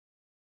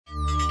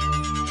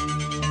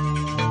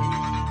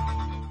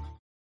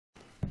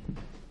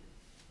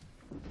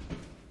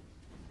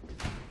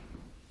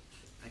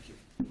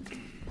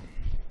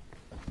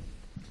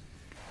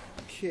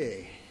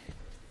Okay.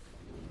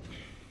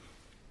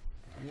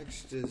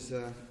 Next is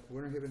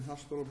Winter Haven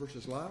Hospital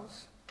versus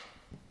Lyles.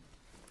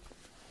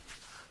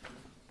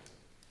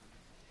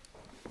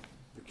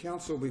 The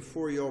council,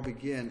 before you all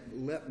begin,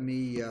 let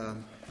me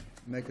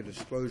make a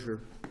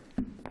disclosure.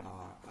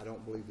 I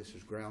don't believe this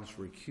is grounds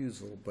for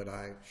recusal, but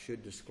I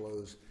should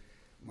disclose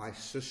my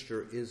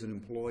sister is an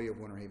employee of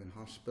Winter Haven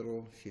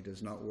Hospital. She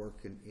does not work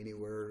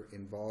anywhere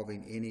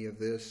involving any of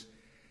this.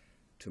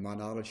 To my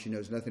knowledge, she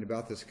knows nothing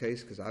about this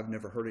case because I've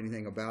never heard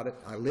anything about it.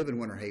 I live in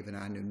Winter Haven.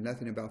 I knew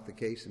nothing about the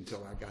case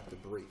until I got the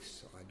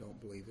briefs. So I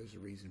don't believe there's a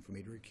reason for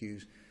me to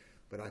recuse,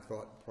 but I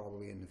thought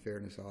probably in the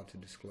fairness I ought to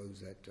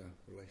disclose that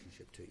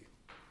relationship to you.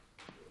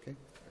 Okay?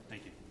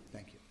 Thank you.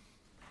 Thank you.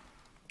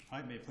 All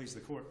right, may it please the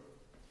court.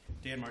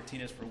 Dan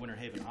Martinez for Winter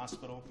Haven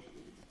Hospital.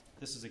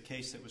 This is a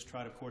case that was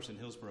tried, of course, in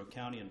Hillsborough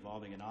County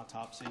involving an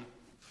autopsy.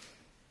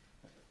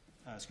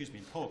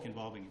 In Polk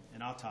involving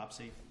an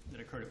autopsy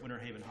that occurred at Winter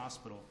Haven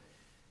Hospital.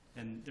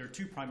 And there are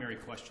two primary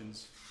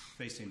questions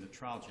facing the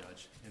trial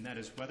judge, and that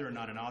is whether or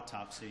not an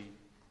autopsy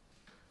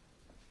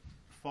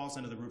falls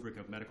under the rubric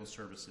of medical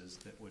services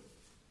that would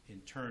in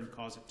turn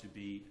cause it to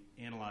be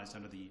analyzed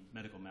under the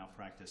medical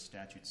malpractice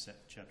statute,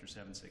 chapter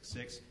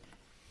 766,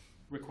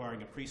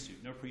 requiring a pre-suit.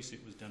 No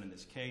pre-suit was done in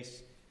this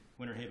case.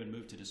 Winter Haven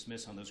moved to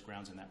dismiss on those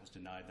grounds, and that was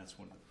denied. That's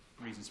one of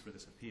the reasons for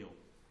this appeal.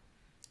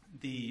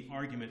 The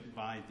argument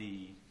by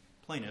the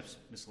plaintiffs,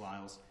 Ms.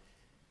 Lyles,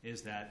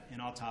 is that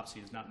an autopsy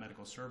is not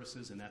medical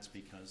services, and that's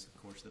because,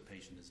 of course, the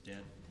patient is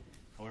dead.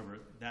 However,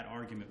 that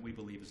argument, we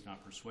believe, is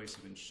not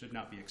persuasive and should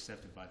not be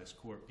accepted by this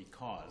court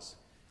because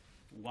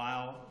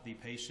while the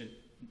patient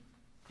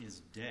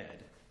is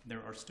dead,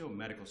 there are still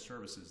medical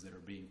services that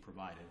are being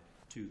provided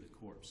to the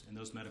corpse, and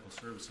those medical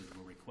services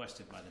were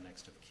requested by the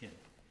next of kin.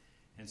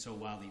 And so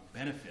while the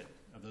benefit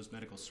of those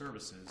medical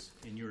services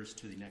inures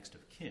to the next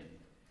of kin,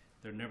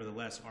 there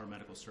nevertheless are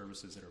medical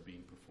services that are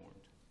being performed.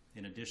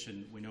 In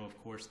addition, we know, of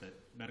course, that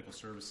medical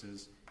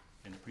services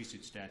and the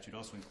pre-suit statute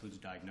also includes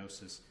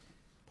diagnosis.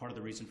 Part of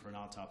the reason for an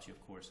autopsy,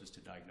 of course, is to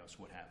diagnose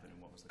what happened and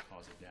what was the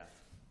cause of death.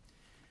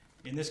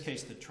 In this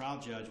case, the trial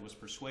judge was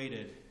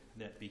persuaded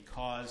that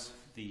because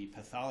the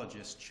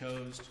pathologist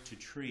chose to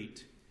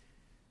treat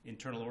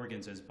internal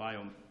organs as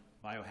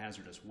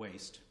biohazardous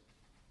waste,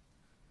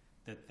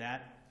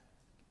 that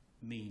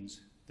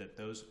means that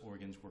those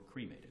organs were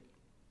cremated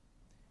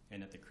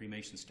and that the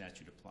cremation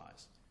statute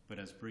applies. But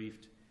as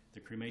briefed, the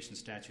cremation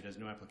statute has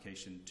no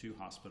application to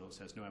hospitals,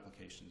 has no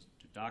applications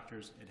to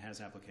doctors. It has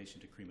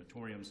application to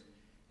crematoriums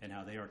and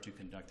how they are to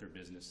conduct their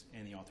business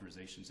and the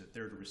authorizations that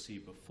they're to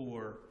receive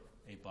before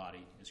a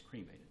body is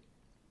cremated.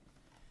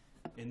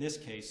 In this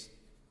case,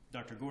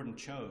 Dr. Gordon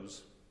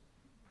chose,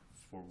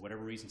 for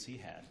whatever reasons he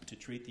had, to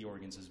treat the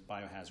organs as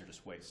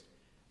biohazardous waste.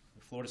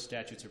 The Florida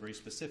statutes are very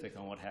specific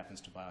on what happens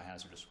to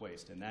biohazardous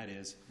waste, and that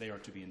is they are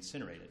to be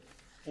incinerated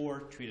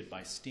or treated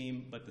by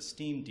steam, but the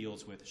steam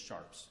deals with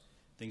sharps,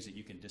 things that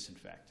you can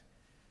disinfect.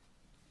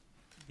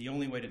 The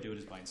only way to do it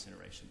is by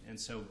incineration. And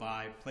so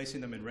by placing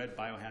them in red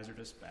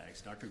biohazardous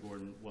bags, Dr.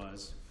 Gordon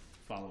was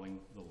following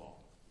the law.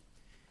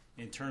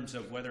 In terms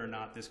of whether or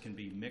not this can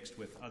be mixed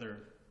with other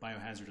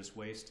biohazardous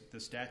waste, the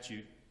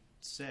statute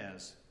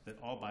says that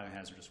all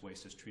biohazardous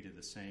waste is treated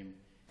the same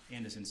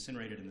and is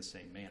incinerated in the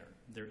same manner.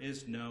 There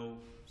is no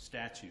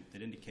statute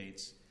that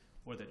indicates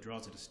or that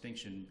draws a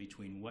distinction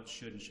between what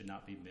should and should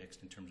not be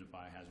mixed in terms of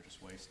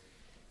biohazardous waste.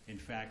 In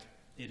fact,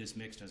 it is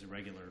mixed as a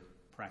regular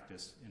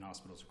practice in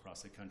hospitals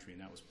across the country,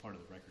 and that was part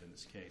of the record in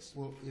this case.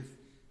 Well,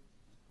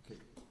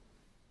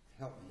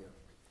 help me here.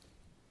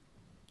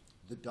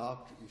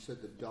 You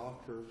said the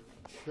doctor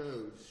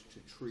chose to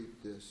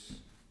treat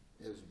this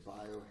as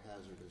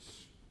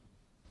biohazardous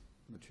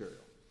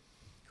material.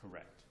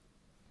 Correct.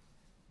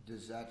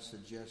 Does that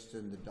suggest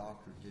then the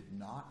doctor did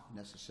not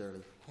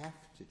necessarily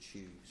have to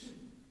choose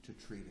to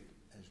treat it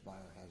as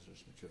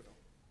biohazardous material?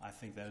 I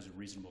think that is a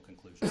reasonable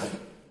conclusion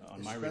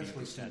on my reading of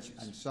the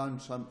statutes. And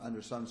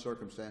under some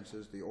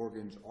circumstances, the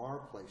organs are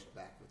placed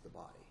back with the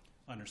body.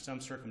 Under some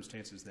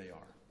circumstances, they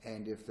are.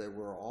 And if they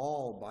were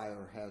all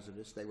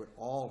biohazardous, they would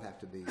all have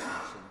to be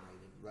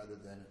incinerated rather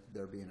than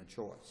there being a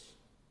choice.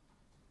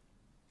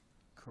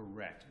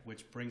 Correct,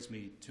 which brings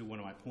me to one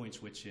of my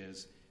points, which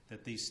is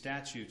that these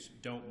statutes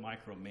don't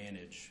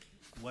micromanage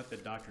what the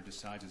doctor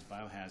decides is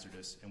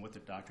biohazardous and what the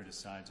doctor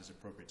decides is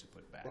appropriate to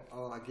put back.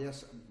 Well, I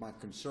guess my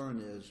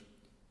concern is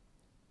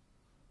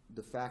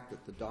the fact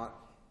that the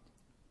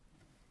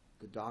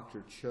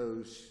doctor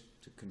chose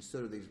to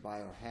consider these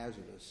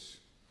biohazardous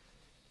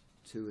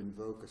to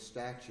invoke a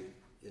statute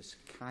is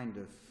kind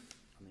of,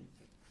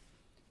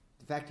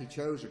 the fact he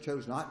chose or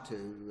chose not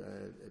to,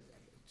 it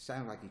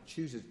sounds like he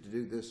chooses to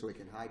do this so he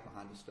can hide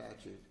behind the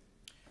statute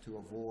to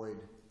avoid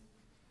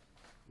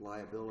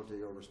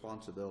liability or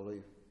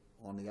responsibility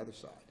on the other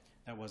side.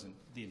 That wasn't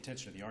the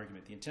intention of the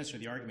argument. The intention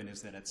of the argument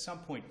is that at some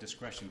point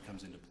discretion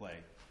comes into play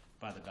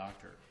by the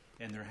doctor,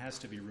 and there has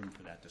to be room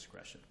for that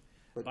discretion.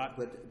 But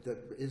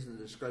isn't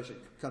the discretion,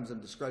 comes in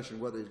discretion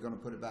whether he's going to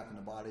put it back in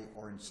the body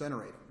or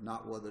incinerate them,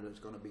 not whether it's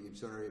going to be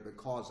incinerated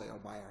because they are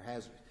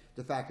biohazardous.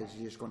 The fact is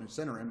he's just going to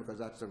incinerate them because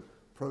that's the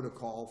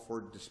protocol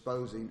for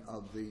disposing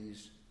of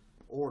these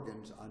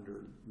organs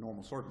under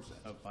normal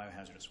circumstances. Of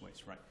biohazardous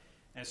waste, right.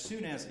 As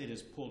soon as it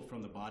is pulled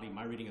from the body,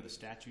 my reading of the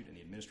statute and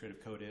the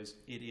administrative code is,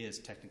 it is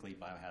technically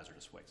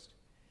biohazardous waste.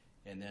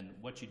 And then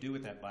what you do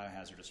with that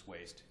biohazardous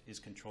waste is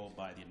controlled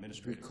by the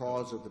administrative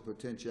Because code. of the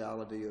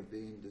potentiality of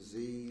being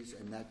disease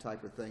and that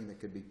type of thing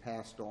that could be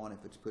passed on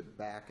if it's put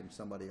back and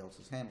somebody else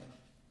is handling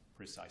it.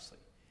 Precisely.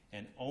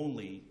 And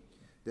only...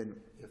 Then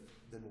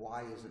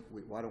why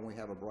don't we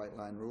have a bright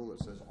line rule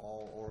that says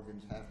all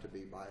organs have to be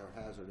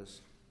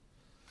biohazardous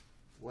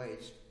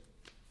waste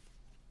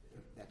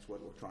if that's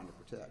what we're trying to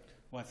protect?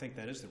 Well, I think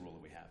that is the rule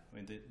that we have. I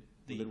mean,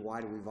 Then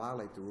why do we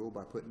violate the rule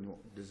by putting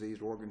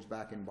diseased organs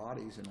back in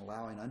bodies and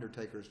allowing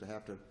undertakers to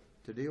have to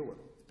deal with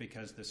them?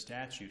 Because the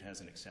statute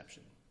has an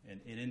exception,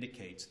 and it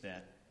indicates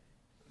that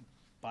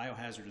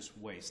biohazardous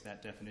waste,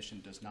 that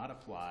definition does not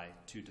apply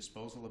to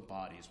disposal of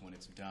bodies when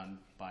it's done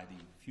by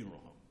the funeral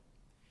home.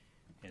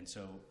 And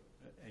so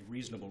a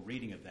reasonable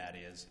reading of that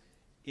is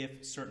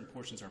if certain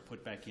portions are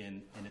put back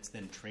in and it's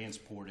then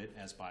transported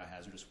as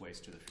biohazardous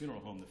waste to the funeral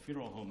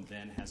home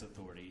then has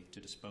authority to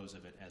dispose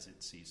of it as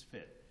it sees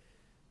fit.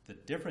 The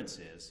difference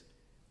is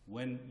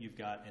when you've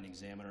got an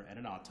examiner at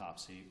an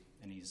autopsy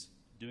and he's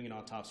doing an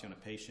autopsy on a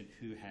patient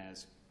who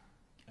has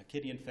a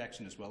kidney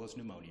infection as well as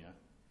pneumonia,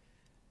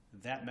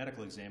 that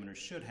medical examiner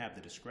should have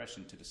the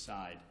discretion to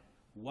decide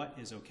what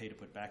is okay to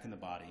put back in the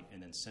body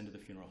and then send to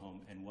the funeral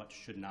home and what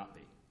should not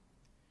be.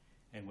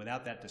 And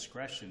without that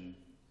discretion,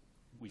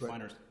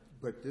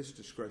 But this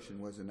discretion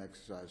wasn't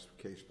exercised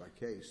case by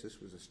case.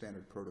 This was a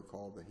standard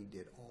protocol that he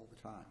did all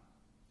the time.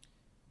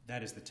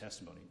 That is the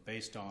testimony,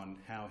 based on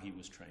how he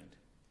was trained.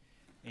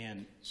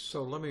 And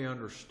so let me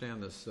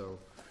understand this, though.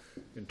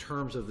 In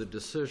terms of the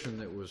decision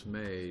that was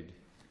made,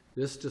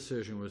 this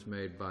decision was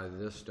made by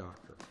this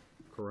doctor,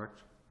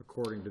 correct?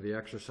 According to the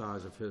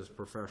exercise of his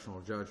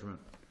professional judgment,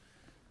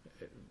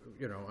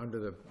 you know,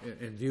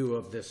 in view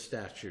of this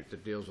statute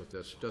that deals with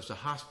this. Does the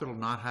hospital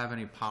not have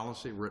any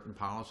policy, written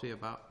policy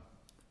about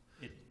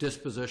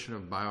disposition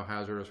of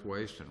biohazardous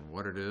waste and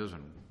what it is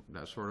and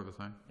that sort of a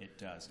thing? It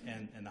does.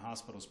 And the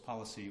hospital's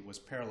policy was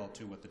parallel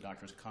to what the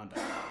doctor's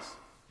conduct was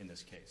in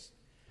this case.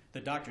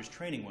 The doctor's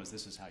training was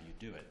this is how you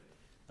do it.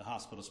 The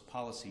hospital's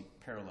policy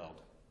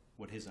paralleled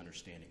what his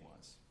understanding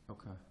was.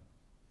 Okay.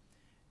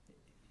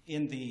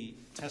 In the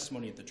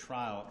testimony at the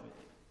trial,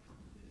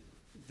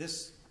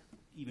 this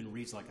even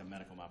reads like a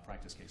medical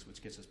malpractice case,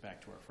 which gets us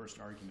back to our first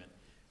argument.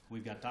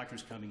 We've got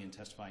doctors coming in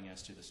testifying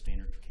as to the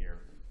standard of care.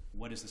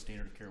 What is the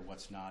standard of care,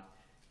 what's not?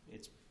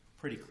 It's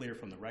pretty clear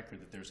from the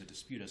record that there's a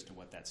dispute as to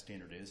what that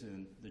standard is,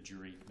 and the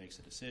jury makes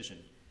a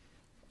decision.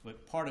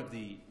 But part of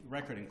the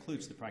record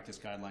includes the practice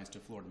guidelines to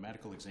Florida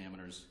medical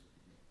examiners,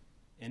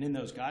 and in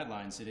those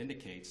guidelines it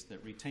indicates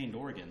that retained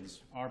organs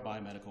are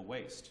biomedical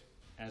waste,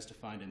 as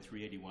defined in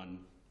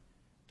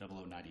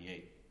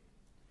 381.0098,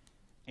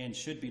 and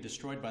should be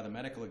destroyed by the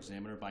medical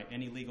examiner by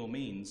any legal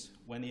means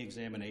when the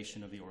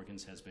examination of the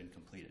organs has been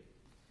completed.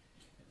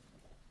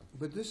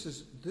 But this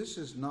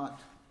is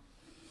not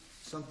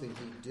something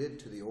he did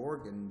to the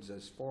organs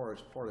as far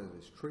as part of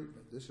his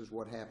treatment. This is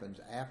what happens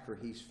after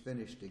he's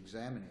finished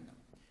examining them.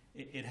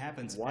 It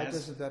happens. Why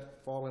doesn't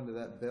that fall into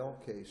that Bell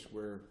case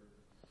where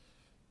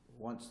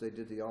once they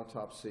did the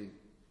autopsy,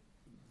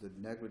 the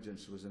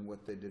negligence was in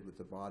what they did with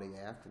the body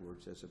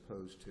afterwards as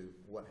opposed to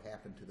what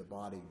happened to the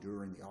body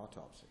during the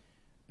autopsy?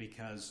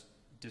 Because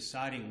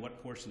deciding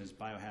what portion is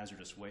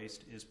biohazardous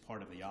waste is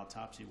part of the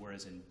autopsy,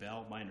 whereas in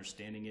Bell, my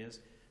understanding is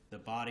the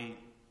body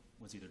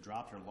was either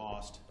dropped or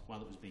lost while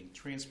it was being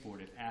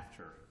transported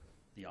after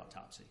the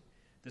autopsy.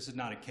 This is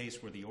not a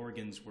case where the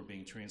organs were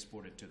being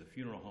transported to the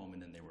funeral home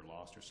and then they were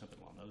lost or something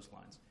along those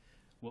lines.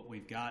 What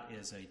we've got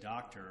is a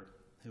doctor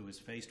who is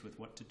faced with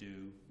what to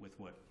do with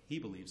what he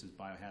believes is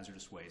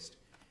biohazardous waste,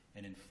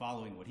 and in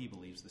following what he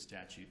believes the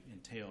statute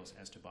entails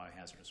as to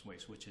biohazardous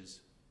waste, which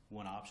is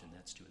one option,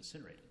 that's to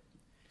incinerate it.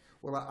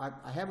 Well,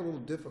 I have a little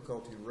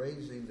difficulty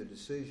raising the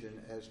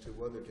decision as to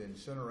whether to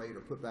incinerate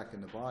or put back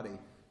in the body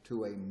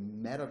to a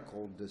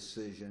medical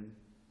decision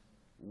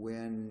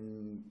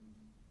when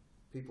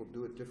people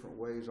do it different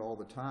ways all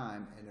the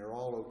time and they're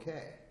all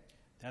okay.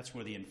 That's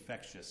where the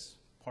infectious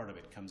part of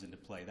it comes into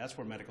play. That's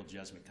where medical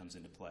judgment comes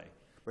into play.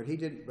 But he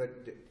didn't.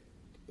 But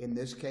in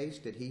this case,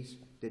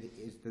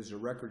 does the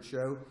record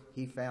show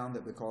he found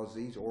that because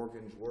these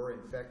organs were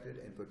infected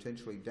and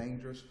potentially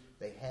dangerous,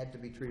 they had to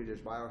be treated as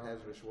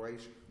biohazardous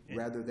waste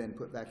rather than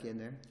put back in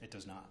there? It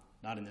does not.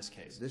 Not in this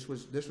case. This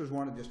was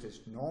one of just his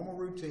normal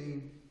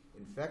routine,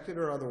 infected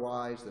or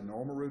otherwise. The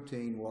normal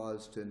routine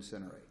was to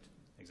incinerate.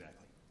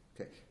 Exactly.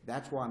 Okay,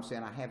 that's why I'm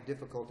saying I have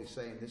difficulty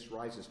saying this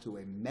rises to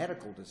a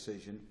medical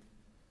decision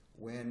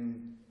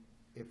when,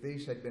 if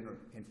these had been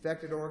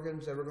infected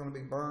organs that were going to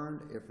be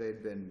burned, if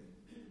they'd been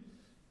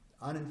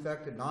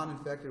uninfected,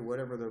 non-infected,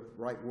 whatever the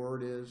right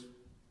word is,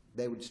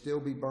 they would still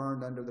be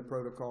burned under the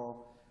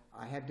protocol.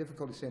 I have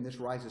difficulty saying this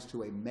rises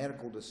to a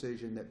medical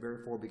decision that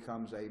therefore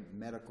becomes a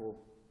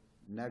medical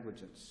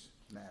negligence.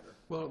 matter.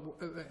 Well,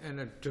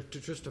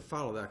 just to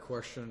follow that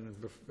question,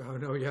 I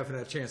know you haven't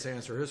had a chance to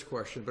answer his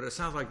question, but it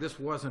sounds like this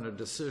wasn't a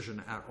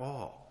decision at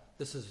all.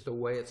 This is the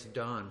way it's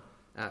done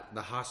at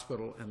the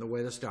hospital and the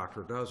way this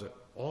doctor does it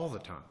all the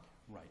time.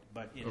 Right,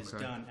 but it is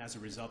done as a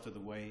result of the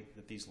way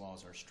that these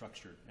laws are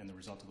structured and the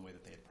result of the way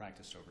that they had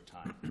practiced over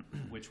time,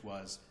 which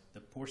was the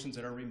portions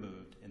that are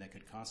removed and that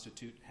could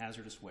constitute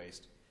hazardous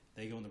waste,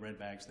 they go in the red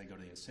bags, they go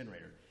to the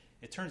incinerator.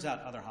 It turns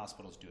out other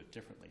hospitals do it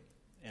differently.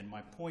 And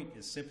my point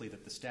is simply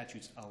that the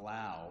statutes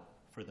allow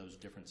for those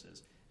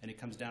differences, and it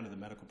comes down to the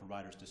medical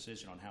provider's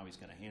decision on how he's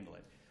going to handle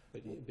it.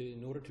 But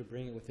in order to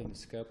bring it within the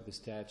scope of the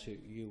statute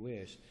you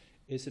wish,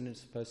 isn't it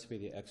supposed to be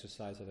the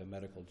exercise of a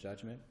medical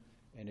judgment?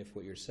 And if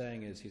what you're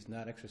saying is he's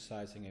not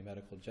exercising a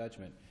medical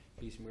judgment,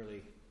 he's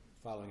merely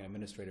following an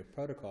administrative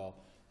protocol,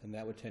 then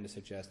that would tend to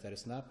suggest that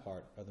it's not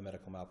part of the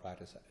medical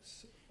malpractice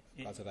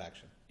cause of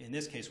action. In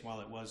this case, while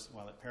it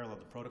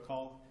paralleled the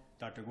protocol,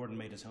 Dr. Gordon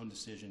made his own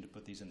decision to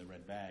put these in the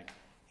red bag.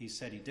 He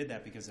said he did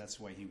that because that's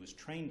the way he was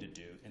trained to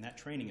do, and that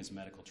training is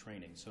medical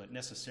training. So it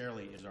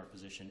necessarily, is our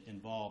position,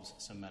 involves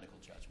some medical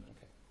judgment.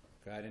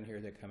 Okay. I didn't hear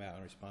that come out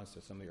in response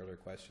to some of the earlier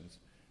questions.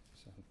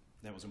 So.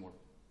 That was a more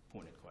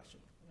pointed question.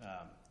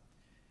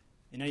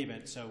 In any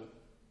event, so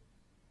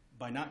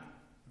by not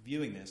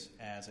viewing this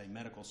as a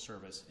medical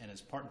service and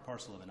as part and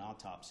parcel of an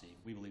autopsy,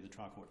 we believe the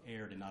trial court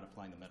erred in not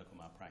applying the medical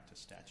malpractice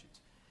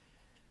statutes.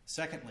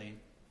 Secondly,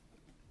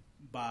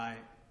 by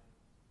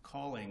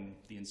calling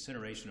the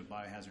incineration of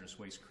biohazardous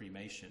waste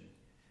cremation,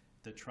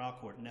 the trial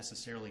court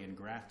necessarily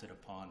engrafted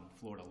upon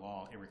Florida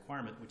law a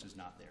requirement which is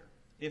not there.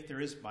 If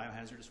there is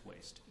biohazardous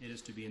waste, it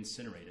is to be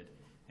incinerated,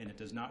 and it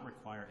does not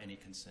require any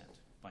consent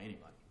by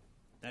anybody.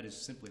 That is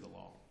simply the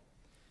law.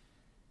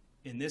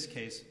 In this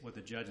case, what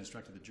the judge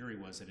instructed the jury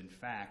was that in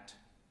fact,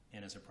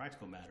 and as a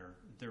practical matter,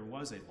 there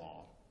was a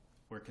law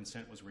where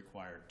consent was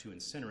required to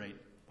incinerate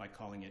by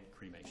calling it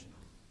cremation.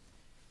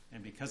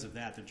 And because of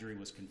that, the jury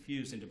was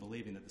confused into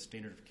believing that the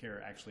standard of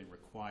care actually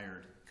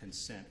required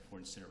consent for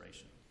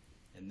incineration.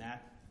 And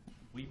that,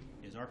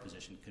 is our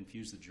position,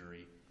 confused the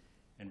jury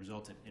and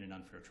resulted in an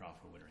unfair trial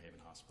for Winter Haven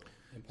Hospital.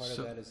 And part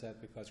of that is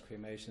that because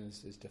cremation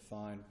is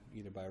defined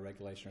either by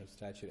regulation or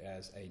statute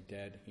as a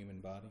dead human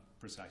body?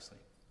 Precisely.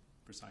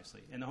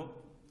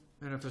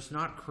 And if it's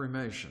not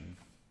cremation,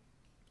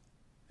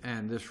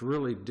 and this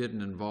really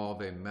didn't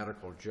involve a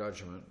medical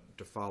judgment,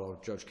 to follow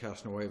Judge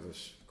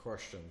Casanueva's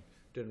question,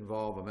 didn't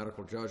involve a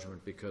medical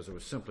judgment because it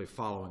was simply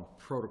following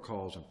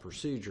protocols and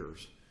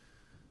procedures,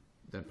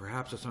 then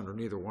perhaps it's under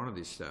neither one of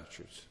these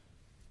statutes.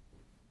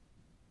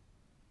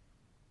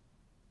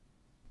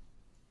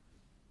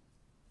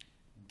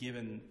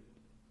 Given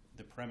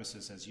the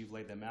premises as you've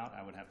laid them out,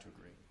 I would have to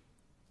agree.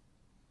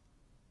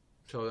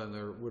 So then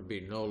there would be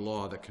no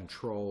law that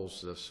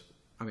controls this,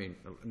 I mean,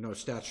 no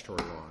statutory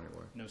law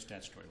anyway. No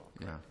statutory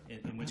law. Yeah.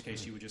 In which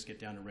case you would just get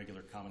down to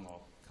regular common law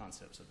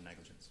concepts of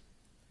negligence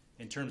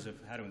in terms of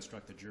how to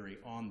instruct the jury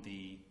on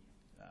the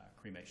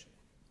cremation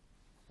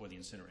or the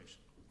incineration.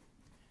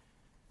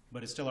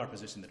 But it's still our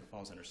position that it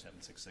falls under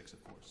 766,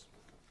 of course.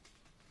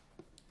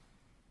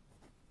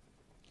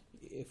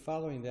 If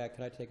following that,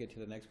 could I take it to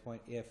the next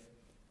point? If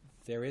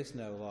there is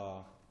no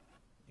law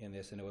in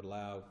this and it would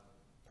allow,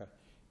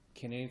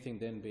 can anything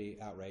then be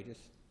outrageous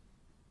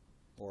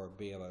or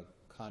be of a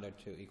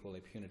conduct to equal a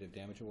punitive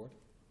damage award?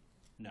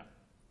 No.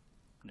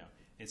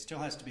 It still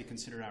has to be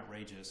considered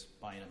outrageous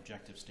by an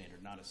objective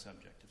standard, not a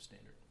subjective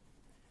standard.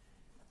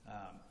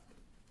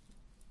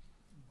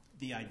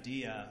 The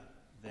idea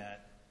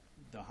that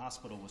the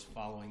hospital was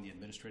following the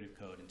administrative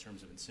code in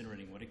terms of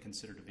incinerating what it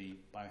considered to be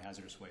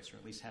biohazardous waste, or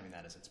at least having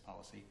that as its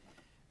policy,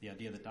 the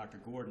idea that Dr.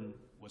 Gordon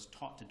was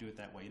taught to do it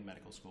that way in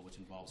medical school, which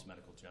involves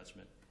medical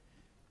judgment,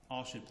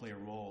 all should play a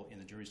role in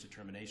the jury's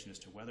determination as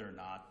to whether or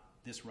not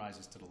this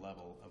rises to the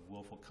level of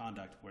willful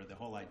conduct, where the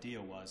whole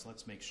idea was,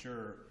 let's make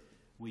sure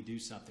we do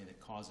something that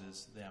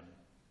causes them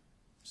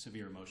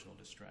severe emotional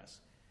distress.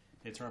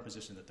 It's our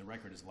position that the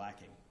record is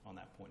lacking on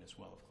that point as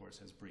well, of course,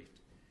 as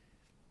briefed.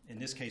 In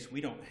this case,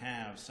 we don't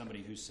have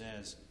somebody who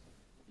says,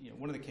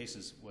 one of the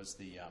cases was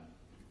the, I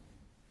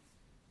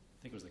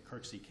think it was the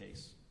Kirksey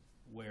case,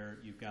 where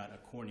you've got a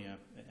cornea,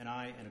 an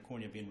eye and a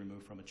cornea being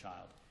removed from a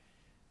child.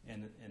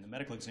 And the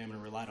medical examiner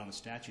relied on a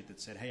statute that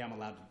said, hey, I'm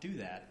allowed to do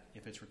that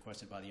if it's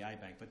requested by the eye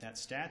bank. But that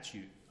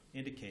statute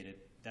indicated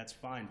that's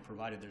fine,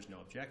 provided there's no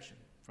objection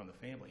from the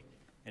family.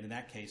 And in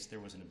that case, there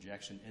was an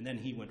objection. And then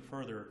he went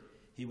further.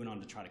 He went on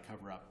to try to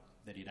cover up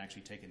that he'd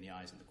actually taken the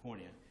eyes and the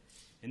cornea.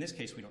 In this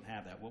case, we don't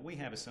have that. What we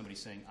have is somebody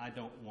saying, I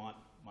don't want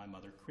my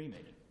mother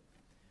cremated.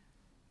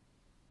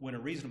 When a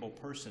reasonable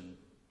person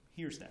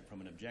hears that from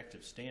an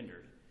objective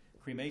standard,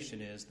 cremation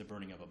is the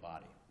burning of a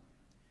body.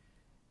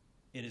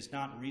 It is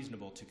not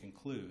reasonable to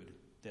conclude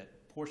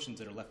that portions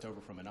that are left over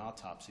from an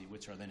autopsy,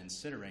 which are then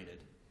incinerated,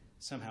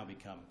 somehow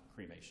become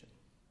cremation.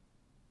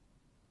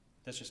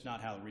 That's just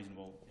not how a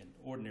reasonable and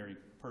ordinary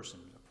person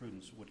of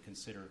prudence would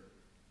consider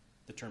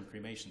the term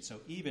cremation. So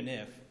even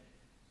if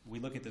we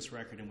look at this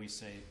record and we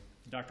say,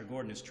 Dr.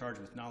 Gordon is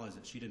charged with knowledge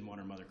that she didn't want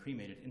her mother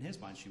cremated, in his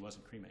mind she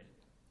wasn't cremated.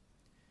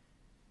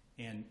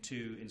 and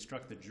to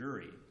instruct the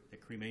jury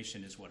that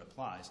cremation is what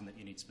applies and that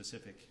you need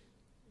specific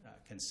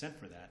consent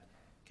for that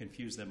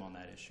confused them on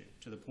that issue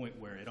to the point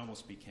where it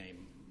almost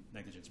became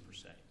negligence per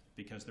se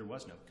because there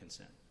was no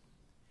consent.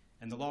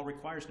 And the law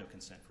requires no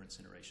consent for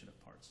incineration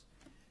of parts.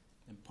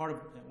 And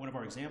one of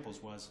our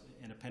examples was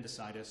an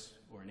appendicitis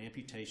or an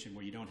amputation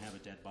where you don't have a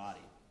dead body.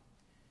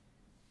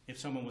 If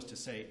someone was to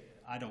say,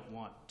 I don't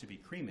want to be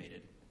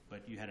cremated,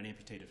 but you had an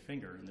amputated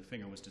finger and the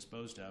finger was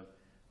disposed of,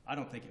 I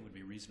don't think it would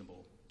be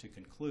reasonable to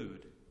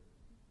conclude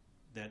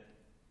that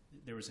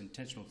there was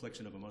intentional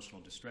infliction of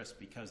emotional distress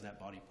because that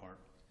body part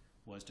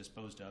was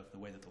disposed of the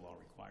way that the law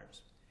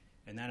requires.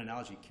 And that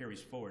analogy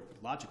carries forward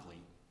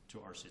logically to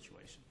our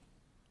situation.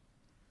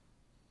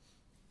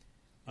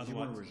 Do you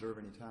want to reserve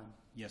any time?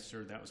 Yes,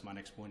 sir. That was my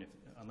next point.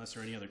 Unless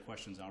there are any other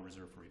questions, I'll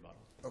reserve for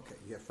rebuttal. Okay,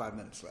 you have 5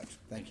 minutes left.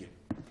 Thank you.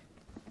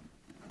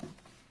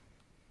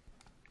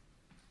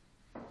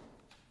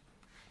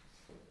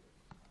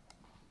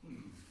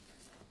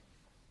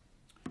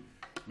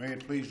 May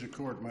it please the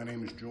court, my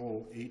name is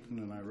Joel Eaton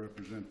and I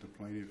represent the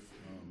plaintiff,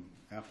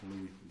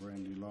 Appellate,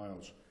 Brandy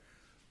Lyles.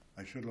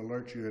 I should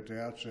alert you at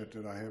the outset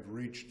that I have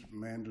reached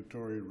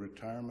mandatory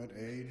retirement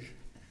age.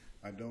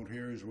 I don't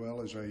hear as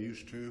well as I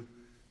used to.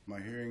 My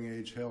hearing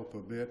aids help a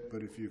bit,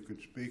 but if you could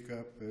speak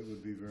up, it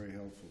would be very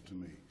helpful to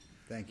me.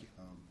 Thank you.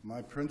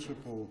 My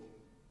principal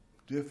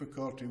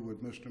difficulty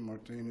with Mr.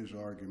 Martinez's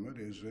argument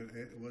is that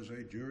it was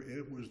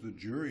the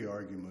jury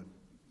argument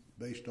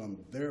based on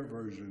their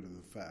version of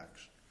the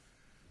facts,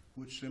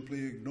 which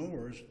simply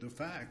ignores the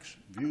facts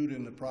viewed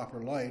in the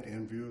proper light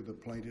in view of the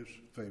plaintiff's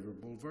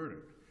favorable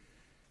verdict.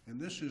 And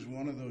this is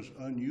one of those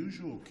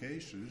unusual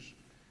cases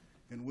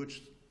in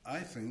which I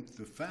think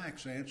the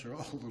facts answer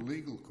all the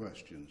legal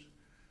questions,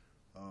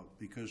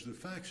 because the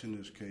facts in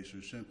this case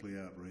are simply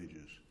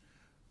outrageous.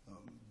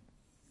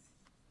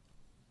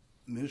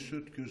 Ms.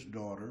 Sutka's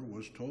daughter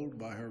was told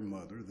by her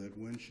mother that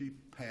when she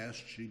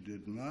passed, she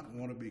did not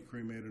want to be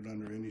cremated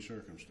under any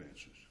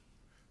circumstances.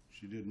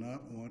 She did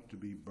not want to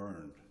be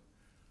burned.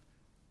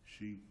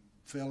 She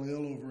fell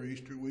ill over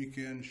Easter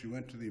weekend. She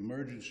went to the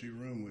emergency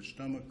room with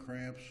stomach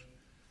cramps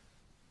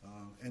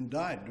and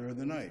died during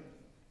the night.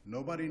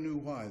 Nobody knew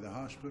why. The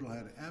hospital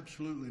had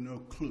absolutely no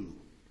clue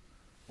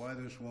why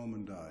this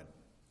woman died.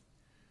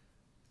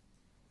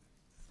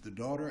 The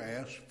daughter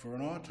asked for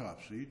an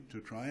autopsy to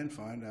try and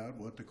find out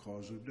what the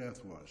cause of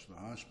death was. The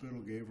hospital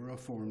gave her a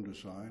form to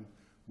sign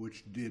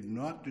which did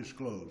not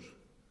disclose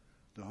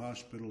the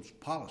hospital's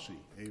policy,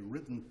 a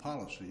written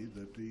policy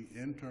that the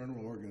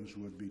internal organs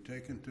would be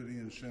taken to the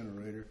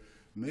incinerator,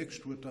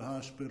 mixed with the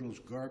hospital's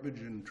garbage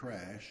and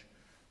trash,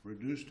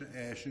 reduced to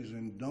ashes,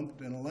 and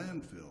dumped in a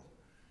landfill.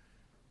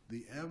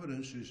 The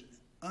evidence is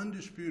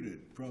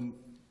undisputed from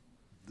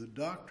the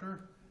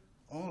doctor,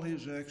 all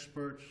his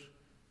experts,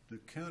 the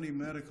county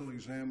medical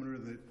examiner,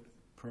 that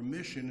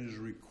permission is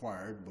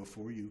required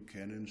before you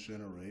can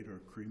incinerate or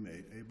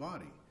cremate a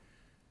body.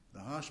 The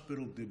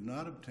hospital did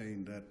not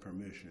obtain that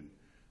permission.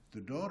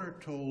 The daughter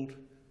told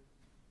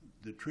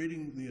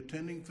the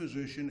attending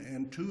physician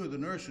and two of the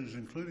nurses,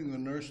 including the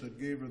nurse that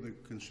gave her the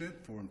consent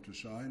form to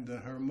sign,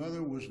 that her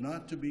mother was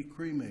not to be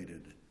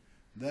cremated.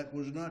 That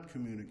was not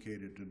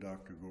communicated to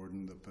Dr.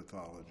 Gordon, the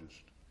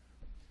pathologist.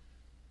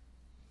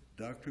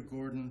 Dr.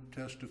 Gordon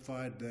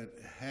testified that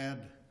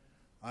had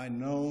I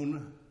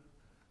known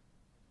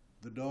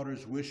the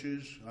daughter's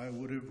wishes, I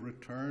would have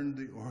returned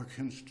the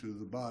organs to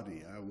the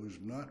body. I was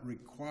not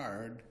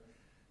required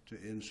to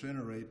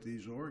incinerate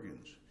these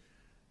organs.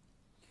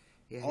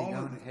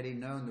 Had he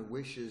known the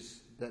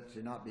wishes that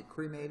to not be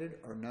cremated,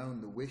 or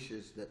known the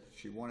wishes that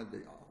she wanted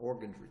the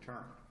organs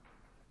returned?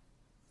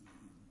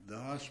 The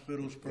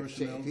hospital's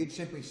personnel... If he'd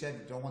simply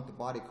said, don't want the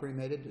body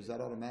cremated, does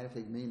that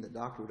automatically mean the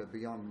doctor would have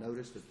been on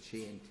notice that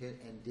she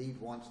indeed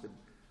wants the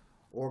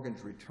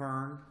organs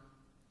returned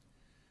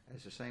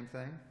as the same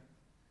thing?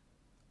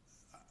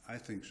 I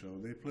think so.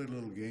 They played a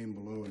little game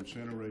below.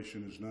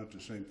 Incineration is not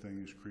the same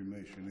thing as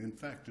cremation. In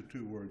fact, the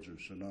two words are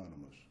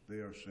synonymous. They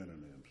are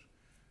synonyms.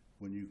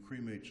 When you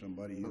cremate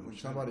somebody, but when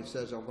somebody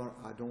says,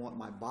 I don't want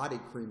my body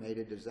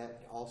cremated, does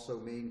that also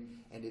mean,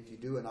 and if you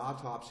do an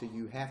autopsy,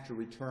 you have to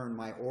return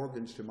my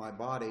organs to my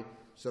body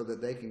so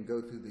that they can go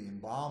through the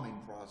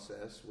embalming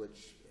process,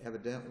 which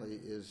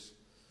evidently is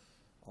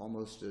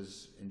almost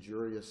as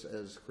injurious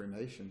as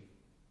cremation?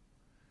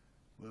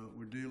 Well,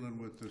 we're dealing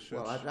with the...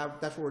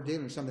 that's what we're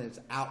dealing with, something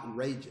that's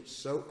outrageous,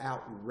 so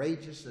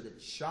outrageous that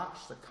it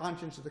shocks the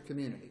conscience of the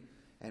community.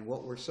 And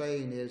what we're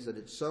saying is that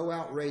it's so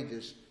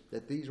outrageous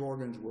that these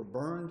organs were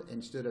burned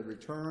instead of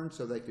returned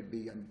so they could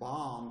be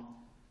embalmed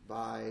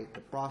by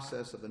the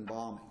process of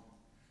embalming.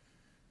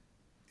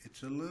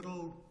 It's a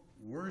little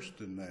worse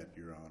than that,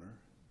 Your Honor.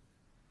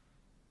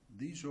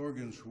 These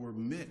organs were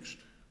mixed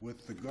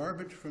with the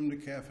garbage from the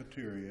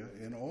cafeteria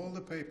and all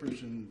the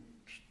papers and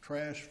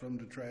trash from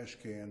the trash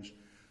cans,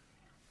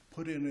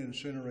 put in an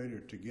incinerator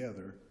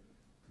together,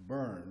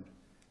 burned,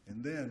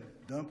 and then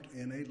dumped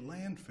in a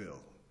landfill,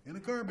 in a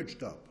garbage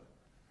dump.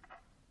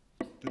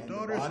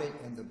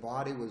 The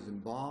body was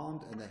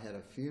embalmed, and they had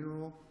a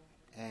funeral,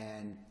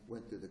 and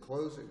went through the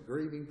closing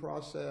grieving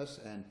process,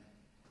 and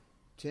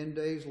 10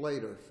 days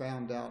later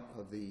found out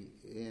of the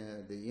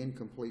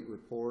incomplete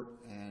report,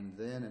 and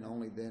then and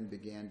only then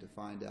began to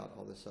find out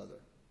all this other.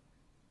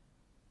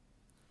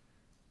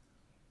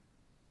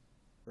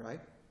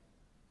 Right?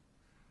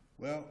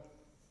 Well,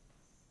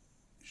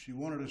 she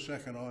wanted a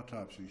second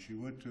autopsy. She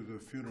went to the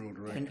funeral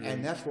director.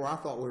 And that's where I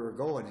thought we were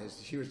going,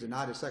 is she was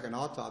denied a second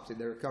autopsy.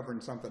 They were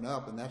covering something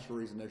up, and that's the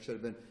reason there should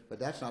have been, but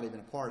that's not even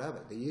a part of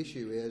it. The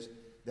issue is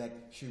that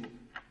she,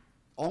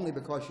 only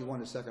because she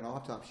wanted a second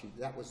autopsy,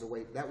 that was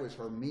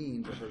her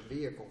means or her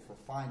vehicle for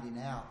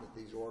finding out that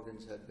these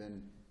organs had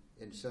been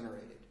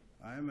incinerated.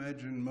 I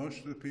imagine most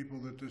of the people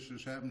that this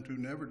has happened to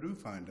never do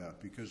find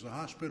out, because the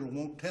hospital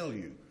won't tell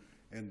you,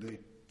 and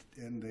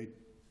they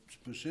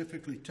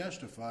specifically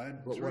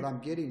testified. But what I'm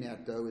getting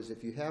at, though, is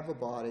if you have a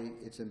body,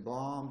 it's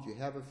embalmed, you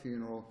have a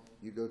funeral,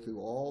 you go through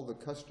all the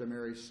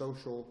customary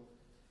social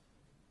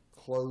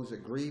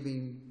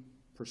grieving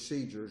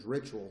procedures,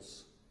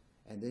 rituals,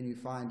 and then you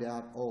find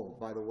out, oh,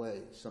 by the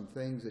way, some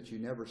things that you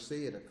never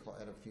see at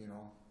a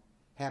funeral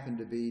happen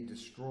to be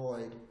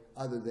destroyed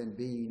other than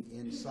being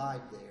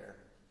inside there.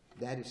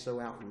 That is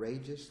so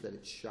outrageous that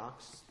it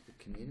shocks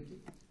the community.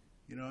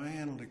 You know, I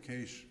handled a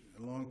case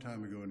a long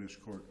time ago in this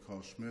court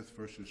called Smith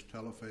versus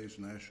Telephase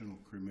National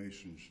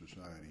Cremation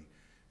Society,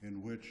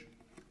 in which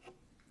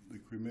the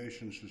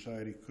Cremation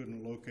Society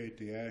couldn't locate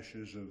the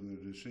ashes of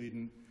the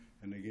decedent,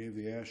 and they gave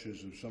the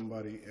ashes of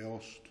somebody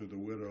else to the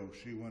widow.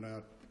 She went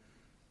out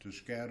to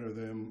scatter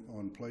them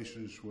on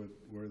places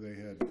where they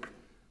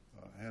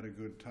had a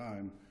good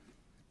time,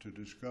 to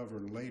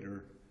discover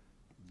later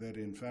that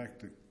in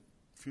fact the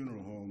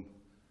funeral home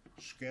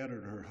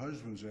scattered her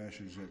husband's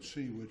ashes at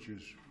sea, which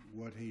is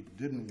what he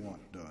didn't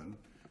want done.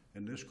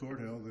 And this court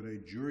held that a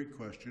jury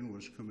question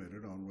was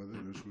committed on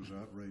whether this was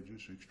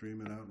outrageous,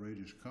 extreme and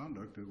outrageous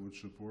conduct that would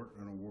support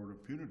an award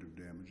of punitive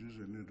damages,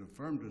 and it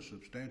affirmed a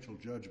substantial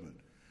judgment.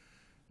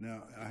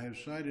 Now, I have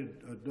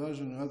cited a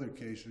dozen other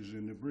cases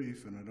in the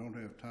brief, and I don't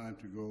have time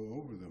to go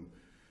over them,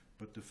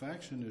 but the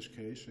facts in this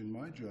case, in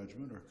my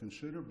judgment, are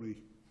considerably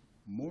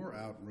more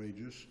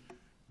outrageous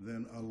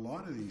than a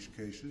lot of these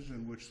cases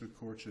in which the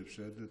courts have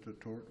said that the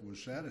tort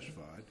was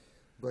satisfied.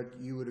 But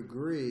you would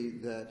agree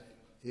that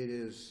it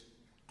is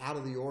out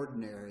of the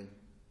ordinary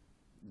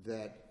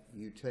that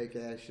you take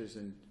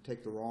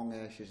the wrong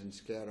ashes and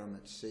scatter them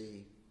at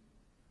sea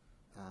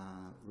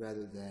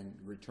rather than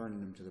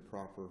returning them to the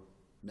proper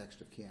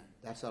next of kin.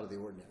 That's out of the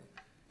ordinary.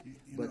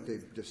 But the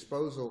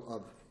disposal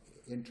of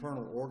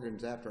internal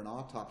organs after an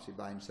autopsy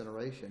by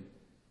incineration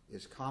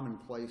is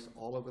commonplace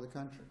all over the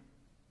country.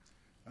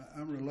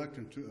 I'm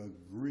reluctant to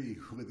agree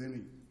with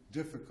any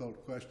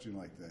difficult question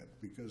like that,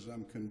 because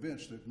I'm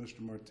convinced that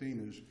Mr.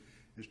 Martinez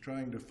is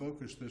trying to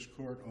focus this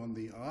court on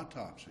the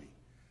autopsy.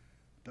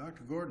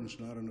 Dr. Gordon's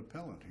not an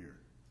appellant here,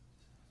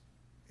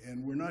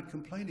 and we're not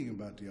complaining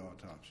about the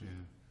autopsy. Yeah.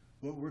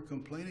 What we're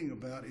complaining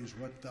about is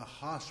what the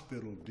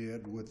hospital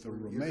did with the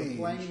remains. You're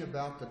complaining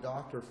about the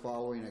doctor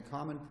following a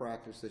common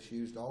practice that's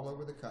used all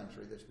over the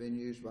country, that's been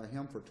used by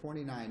him for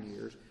 29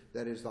 years,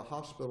 that is the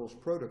hospital's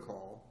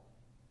protocol,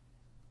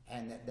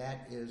 and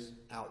that is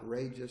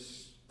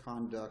outrageous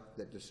conduct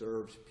that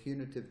deserves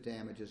punitive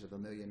damages of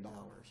 $1 million.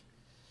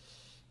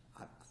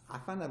 I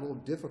find that a little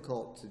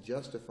difficult to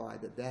justify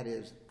that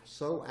is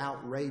so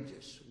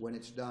outrageous when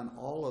it's done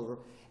all over.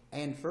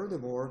 And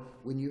furthermore,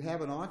 when you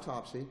have an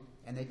autopsy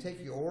and they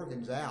take your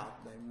organs out,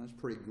 that's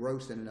pretty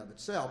gross in and of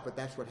itself, but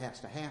that's what has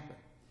to happen.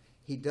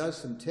 He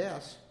does some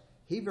tests.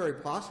 He very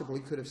possibly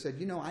could have said,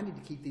 I need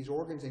to keep these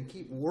organs and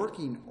keep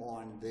working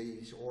on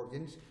these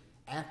organs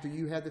after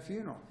you have the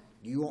funeral.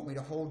 Do you want me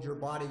to hold your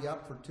body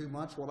up for 2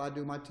 months while I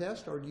do my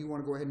test, or do you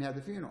want to go ahead and have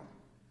the funeral?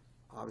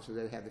 Obviously,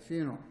 they'd have the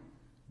funeral.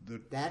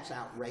 That's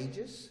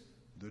outrageous.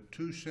 The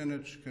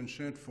 2-sentence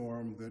consent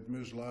form that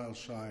Ms. Lyle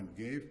signed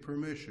gave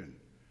permission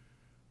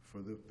for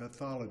the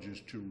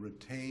pathologist to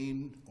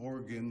retain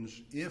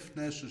organs if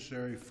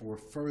necessary for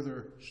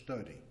further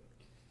study.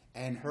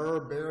 And her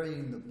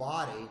burying the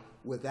body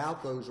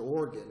without those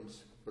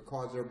organs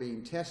because they're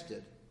being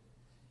tested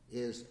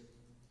is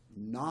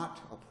not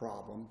a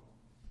problem.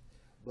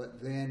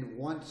 But then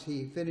once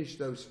he finished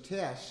those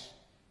tests,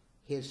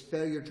 his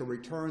failure to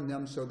return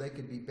them so they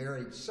could be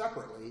buried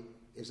separately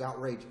is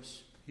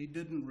outrageous. He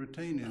didn't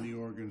retain any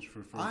organs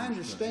for further I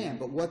understand, study.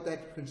 but what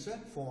that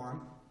consent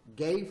form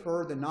gave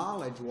her the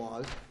knowledge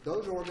was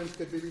those organs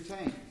could be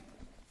retained.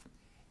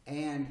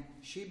 And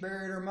she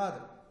buried her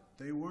mother.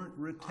 They weren't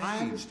retained. I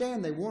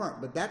understand they weren't,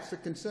 but that's the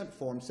consent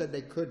form said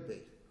they could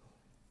be.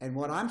 And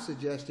what I'm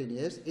suggesting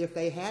is, if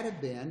they had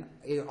been,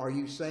 are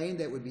you saying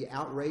that would be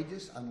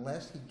outrageous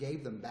unless he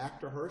gave them back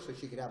to her so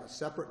she could have a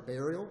separate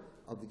burial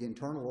of the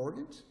internal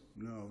organs?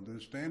 No, the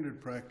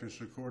standard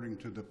practice, according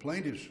to the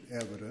plaintiff's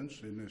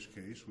evidence in this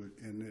case,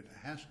 and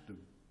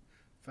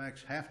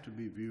facts have to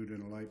be viewed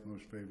in a light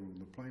most favorable to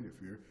the plaintiff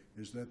here,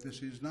 is that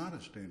this is not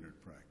a standard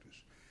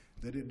practice.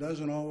 That it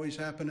doesn't always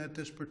happen at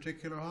this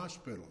particular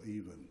hospital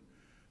even.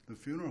 The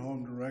funeral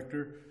home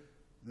director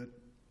that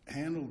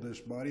handled this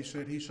body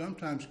said he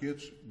sometimes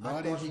gets I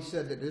bodies. thought he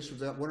said that this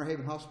was at Winter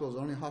Haven Hospital is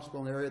the only hospital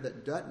in the area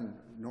that doesn't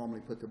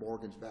normally put the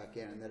organs back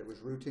in, and that it was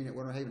routine at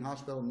Winter Haven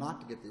Hospital not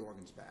to get the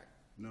organs back.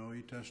 No,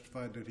 he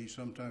testified that he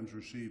sometimes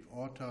received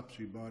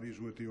autopsy bodies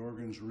with the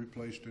organs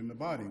replaced in the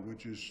body,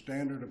 which is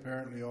standard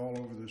apparently all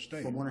over the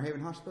state. From Winter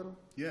Haven Hospital?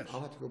 Yes.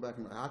 I'll have to go back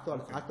and, I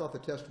thought the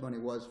testimony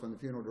was from the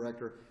funeral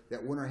director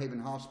that Winter Haven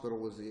Hospital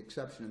was the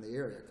exception in the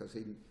area, because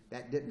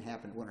that didn't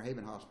happen at Winter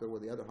Haven Hospital where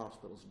the other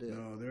hospitals did.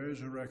 No, there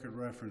is a record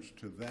reference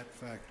to that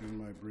fact in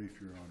my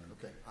brief, Your Honor.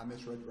 Okay, I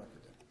misread the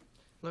record then.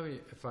 Let me,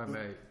 if I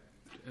may,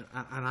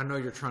 and I know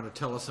you're trying to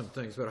tell us some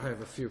things, but I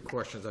have a few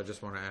questions I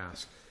just want to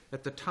ask.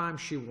 At the time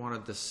she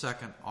wanted the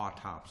second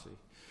autopsy,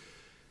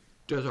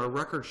 does our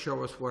record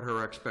show us what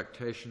her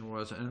expectation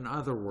was? And in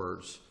other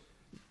words,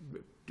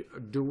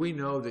 do we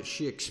know that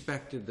she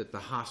expected that the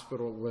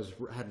hospital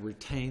had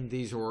retained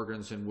these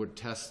organs and would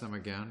test them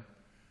again?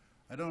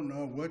 I don't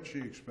know what she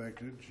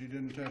expected. She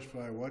didn't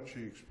testify what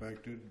she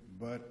expected,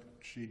 but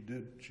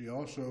she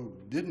also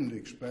didn't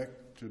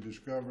expect to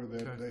discover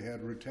that they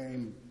had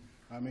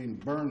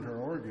burned her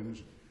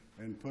organs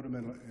and put them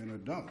in a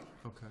dump.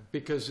 Okay.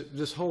 Because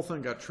this whole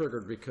thing got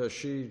triggered because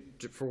she,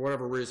 for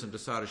whatever reason,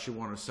 decided she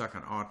wanted a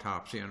second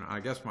autopsy, and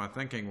I guess my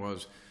thinking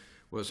was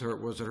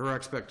it her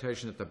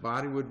expectation that the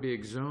body would be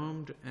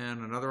exhumed and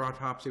another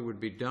autopsy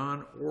would be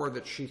done, or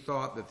that she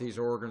thought that these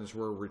organs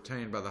were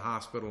retained by the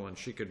hospital and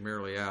she could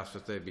merely ask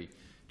that they be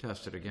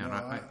tested again?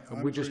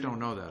 No, we just don't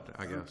know that,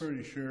 I guess. I'm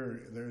pretty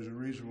sure there's a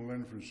reasonable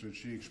inference that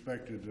she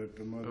expected that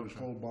the mother's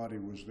whole body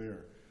was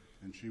there.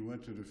 And she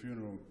went to the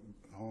funeral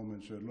home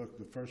and said, look,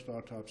 the first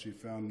autopsy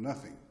found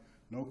nothing,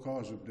 no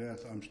cause of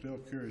death. I'm still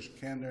curious,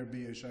 can there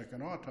be a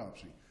second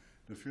autopsy?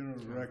 The funeral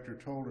director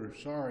told her,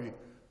 sorry,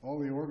 all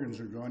the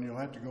organs are gone. You'll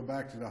have to go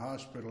back to the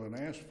hospital and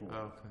ask for it.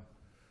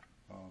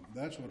 Okay.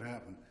 That's what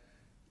happened.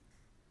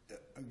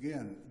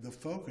 Again, the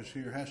focus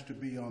here has to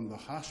be on the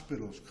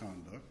hospital's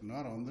conduct,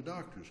 not on the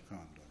doctor's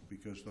conduct,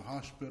 because the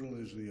hospital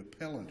is the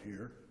appellant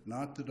here,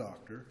 not the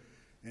doctor,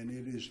 and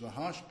it is the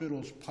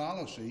hospital's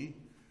policy,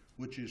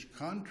 which is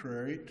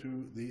contrary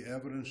to the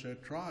evidence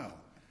at trial,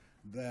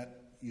 that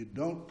you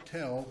don't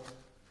tell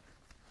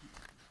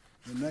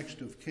the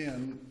next of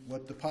kin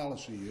what the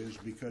policy is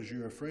because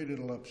you're afraid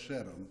it'll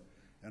upset them.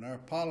 And our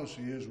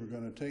policy is we're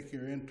going to take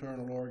your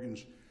internal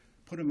organs,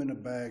 put them in a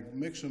bag,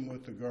 mix them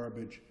with the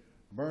garbage,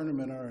 burn them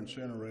in our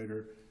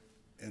incinerator,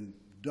 and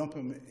dump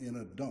them in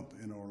a dump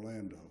in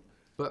Orlando.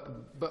 But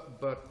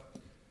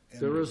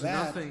there is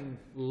nothing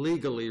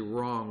legally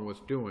wrong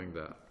with doing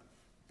that.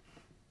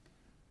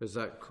 Is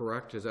that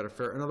correct? Is that a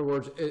fair? In other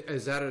words,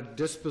 is that a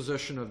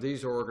disposition of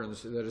these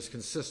organs that is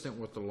consistent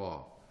with the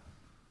law?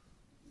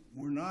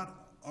 We're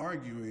not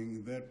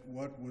arguing that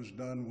what was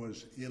done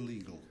was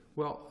illegal.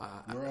 Well,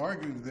 we're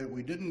arguing that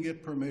we didn't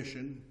get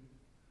permission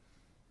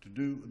to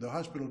do, the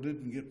hospital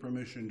didn't get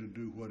permission to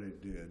do what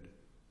it did,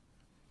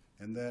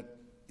 and that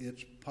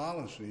its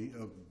policy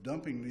of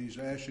dumping these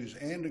ashes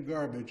and the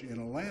garbage in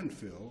a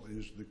landfill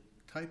is the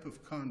type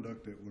of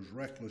conduct that was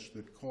reckless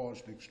that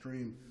caused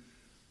extreme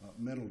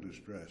mental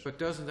distress. But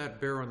doesn't that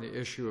bear on the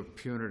issue of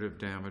punitive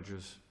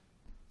damages?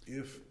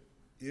 If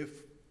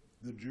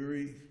the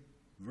jury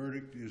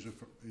verdict is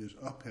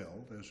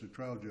upheld, as the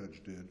trial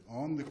judge did,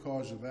 on the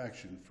cause of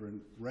action for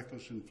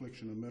reckless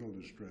infliction of mental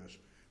distress,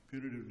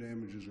 punitive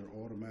damages are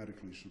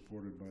automatically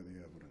supported by the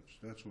evidence.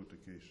 That's what the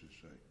cases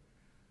say.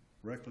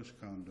 Reckless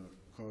conduct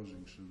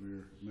causing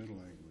severe mental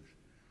anguish.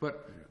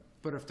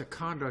 But if the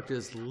conduct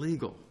is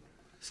legal,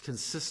 it's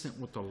consistent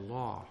with the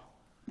law,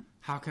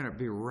 how can it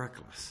be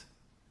reckless?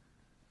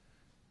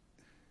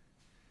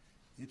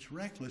 It's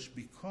reckless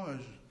because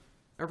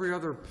every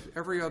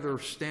other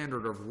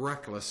standard of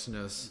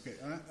recklessness. Okay,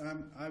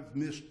 I've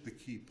missed the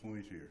key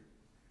point here.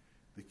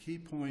 The key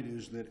point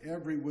is that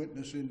every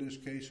witness in this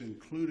case,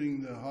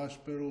 including the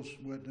hospital's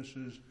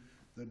witnesses,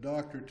 the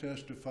doctor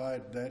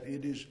testified that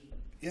it is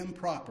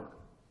improper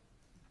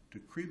to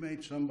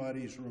cremate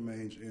somebody's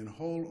remains in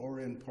whole or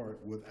in part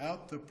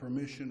without the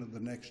permission of the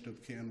next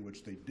of kin,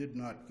 which they did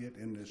not get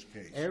in this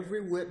case.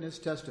 Every witness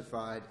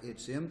testified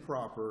it's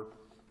improper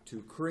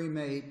to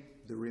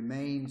cremate the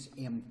remains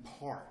in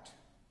part.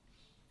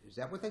 Is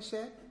that what they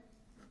said?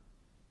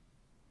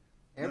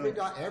 Every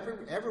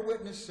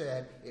witness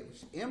said it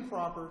was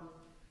improper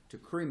to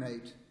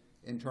cremate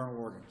internal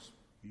organs.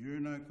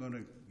 You're not going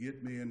to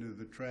get me into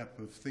the trap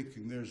of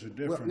thinking there's a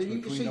difference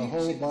between the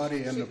whole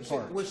body and the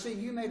parts. Well, see,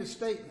 you made a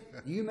statement.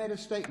 You made a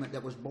statement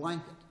that was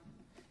blanket.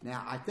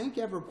 Now, I think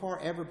every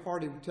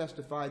party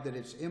testified that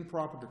it's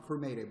improper to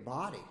cremate a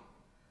body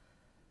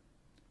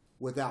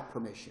without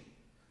permission.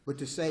 But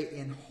to say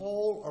in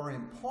whole or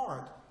in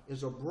part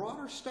is a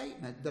broader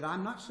statement that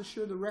I'm not so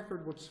sure the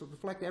record would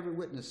reflect every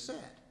witness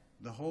said.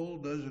 The whole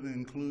doesn't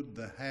include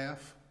the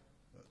half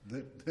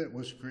that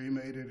was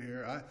cremated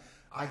here.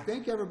 I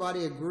think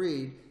everybody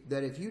agreed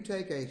that if you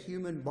take a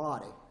human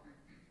body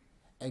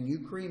and you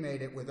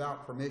cremate it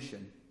without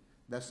permission,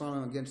 that's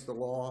not against the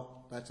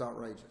law, that's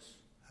outrageous.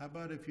 How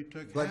about if you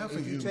took But half a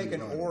if you human take an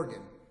body?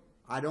 organ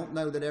I don't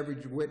know that every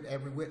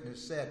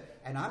witness said,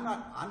 and I'm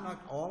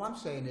not, all I'm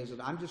saying is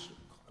that I'm just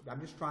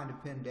trying to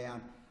pin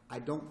down, I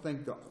don't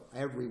think that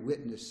every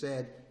witness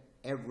said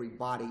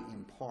everybody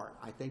in part.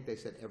 I think they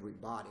said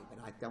everybody,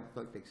 but I don't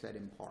think they said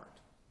in part.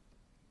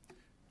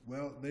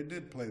 Well, they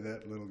did play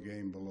that little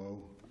game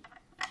below.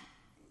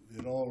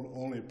 It all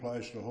only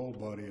applies to the whole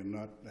body and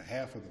not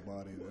half of the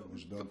body that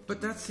was dumped.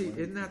 But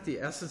isn't that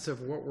the essence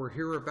of what we're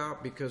here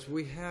about? Because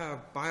we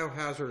have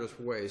biohazardous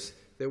waste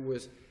that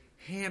was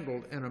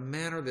handled in a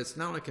manner that's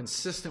not only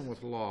consistent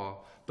with law,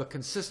 but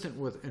consistent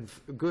with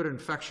good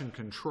infection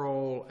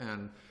control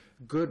and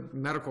good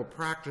medical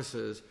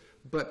practices.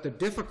 But the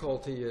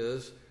difficulty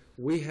is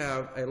we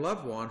have a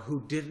loved one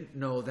who didn't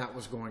know that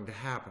was going to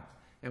happen.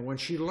 And when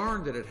she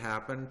learned that it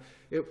happened,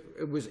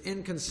 it was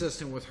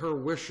inconsistent with her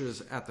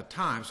wishes at the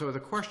time. So the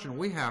question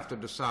we have to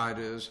decide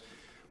is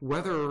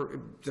whether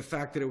the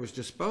fact that it was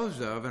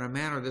disposed of in a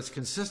manner that's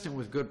consistent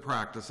with good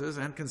practices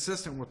and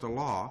consistent with the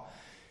law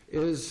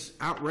is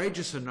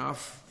outrageous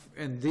enough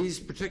in these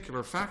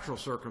particular factual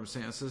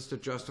circumstances to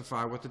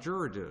justify what the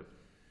jury did.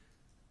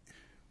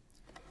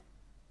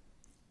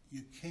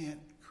 You can't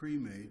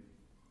cremate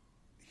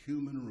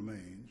human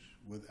remains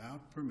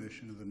without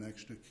permission of the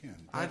next of kin.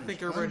 I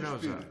think everybody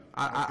knows that.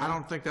 I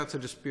don't think that's a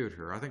dispute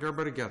here. I think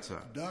everybody gets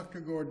that. Dr.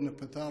 Gordon, the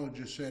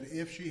pathologist, said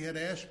if she had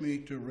asked me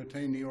to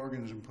retain the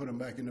organs and put them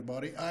back in the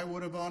body, I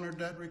would have honored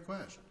that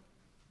request.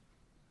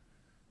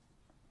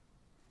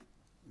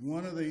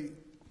 One of the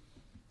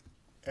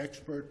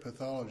expert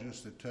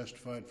pathologists that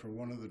testified for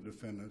one of the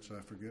defendants,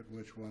 I forget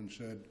which one,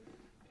 said,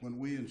 when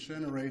we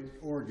incinerate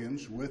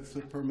organs with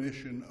the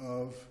permission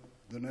of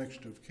the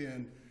next of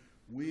kin,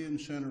 we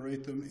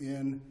incinerate them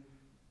in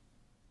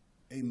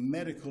a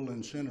medical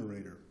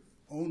incinerator,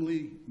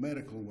 only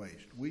medical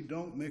waste. We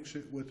don't mix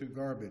it with the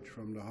garbage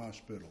from the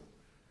hospital.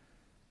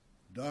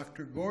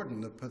 Dr.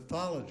 Gordon, the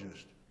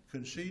pathologist,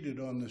 conceded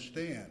on the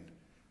stand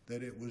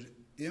that it was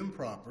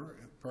improper,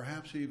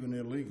 perhaps even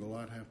illegal,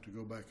 I'd have to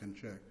go back and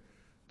check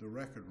the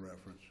record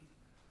reference,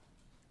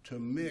 to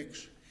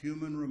mix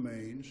human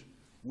remains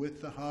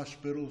with the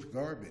hospital's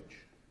garbage.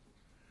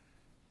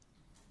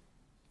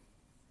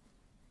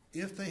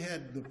 If they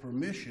had the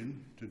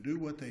permission to do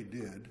what they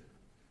did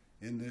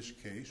in this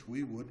case,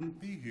 we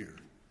wouldn't be here.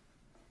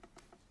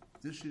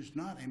 This is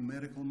not a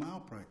medical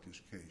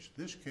malpractice case.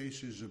 This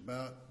case is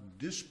about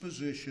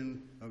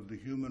disposition of the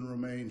human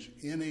remains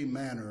in a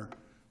manner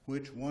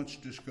which, once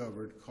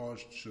discovered,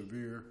 caused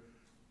severe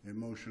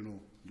emotional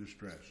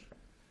distress.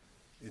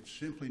 It's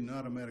simply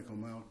not a medical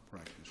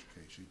malpractice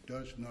case. It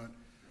does not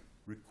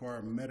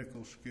require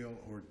medical skill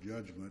or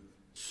judgment.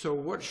 So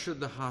what should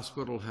the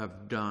hospital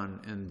have done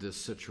in this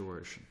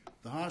situation?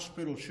 The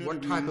hospital should have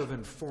What type of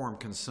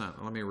informed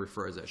consent, let me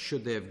rephrase that,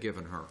 should they have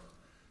given her?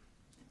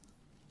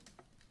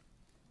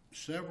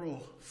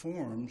 Several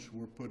forms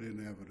were put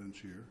in evidence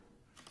here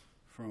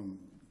from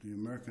the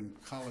American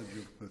College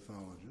of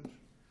Pathologists,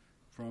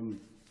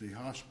 from the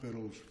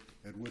hospitals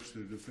at which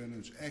the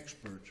defendant's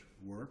experts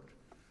worked,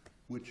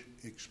 which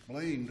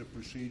explained the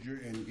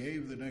procedure and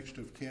gave the next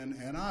of kin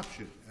an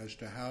option as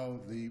to how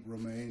the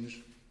remains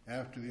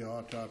after the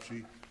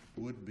autopsy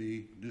would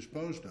be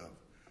disposed of.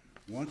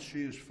 Once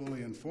she is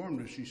fully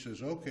informed, she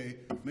says, okay,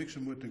 mix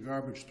them with the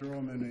garbage, throw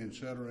them in the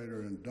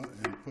incinerator and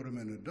put them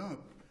in a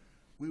dump,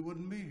 we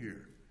wouldn't be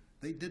here.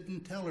 They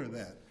didn't tell her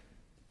that.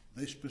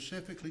 They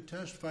specifically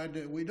testified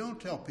that we don't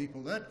tell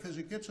people that because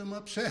it gets them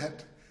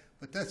upset,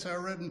 but that's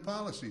our written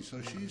policy.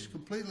 So she's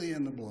completely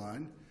in the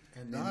blind.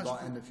 And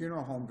the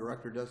funeral home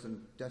director doesn't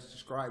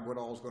describe what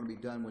all is going to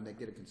be done when they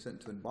get a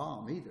consent to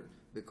embalm either,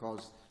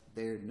 because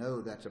they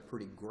know that's a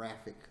pretty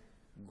graphic,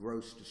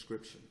 gross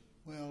description.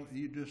 Well,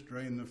 you just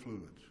drain the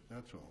fluids,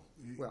 that's all.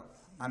 Well,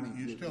 I mean,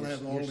 you still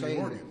have all the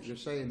organs. You're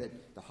saying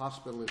that the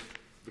hospital is,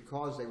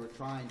 because they were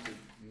trying to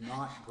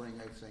not bring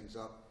those things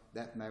up,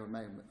 that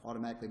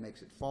automatically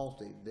makes it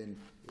faulty. Then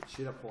it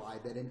should apply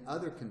that in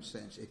other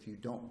consents, if you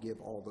don't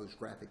give all those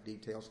graphic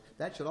details,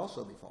 that should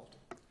also be faulty.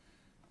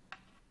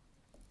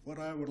 What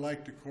I would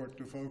like the court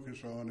to focus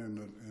on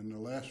in the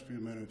last few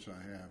minutes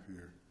I have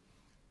here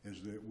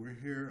is that we're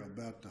here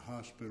about the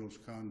hospital's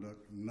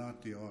conduct,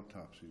 not the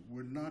autopsy.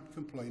 We're not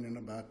complaining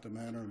about the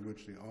manner in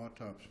which the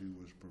autopsy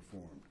was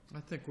performed. I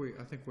think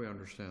we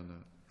understand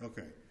that.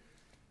 Okay.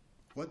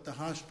 What the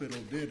hospital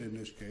did in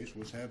this case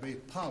was have a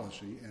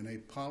policy, and a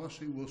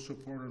policy will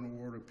support an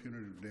award of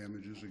punitive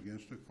damages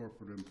against a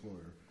corporate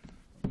employer.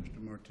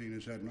 Mr.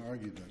 Martinez hadn't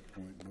argued that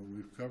point, but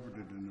we've covered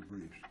it in the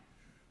briefs.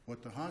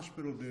 What the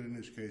hospital did in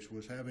this case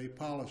was have a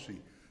policy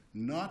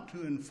not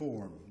to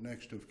inform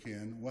next of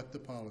kin what the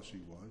policy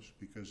was,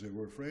 because they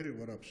were afraid it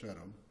would upset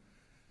them,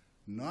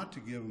 not to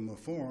give them a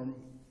form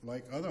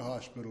like other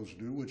hospitals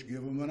do, which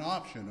give them an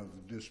option of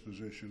the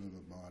disposition of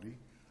the body.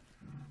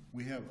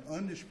 We have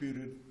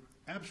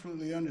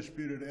absolutely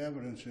undisputed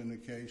evidence in the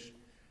case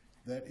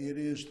that it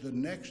is the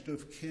next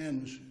of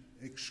kin's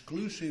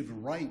exclusive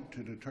right to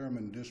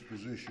determine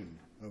disposition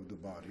of the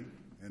body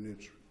and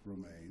its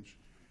remains.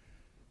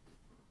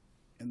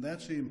 And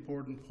that's the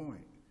important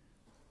point.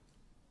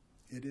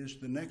 it is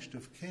the next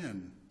of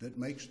kin that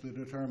makes the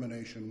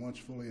determination, once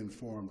fully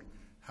informed,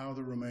 how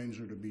the remains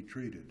are to be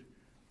treated.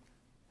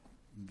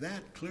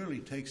 That clearly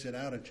takes it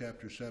out of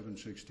Chapter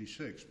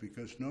 766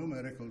 because no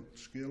medical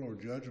skill or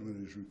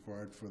judgment is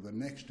required for the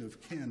next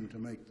of kin to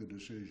make the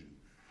decision.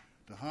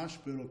 The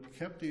hospital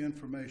kept the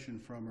information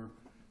from her,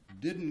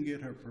 didn't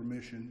get her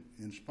permission,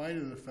 in spite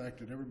of the fact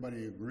that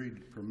everybody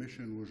agreed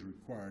permission was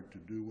required to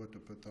do what the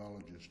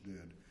pathologist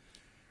did.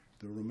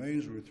 The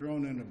remains were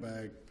thrown in a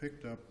bag,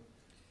 picked up,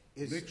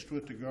 mixed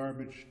with the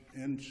garbage,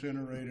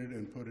 incinerated,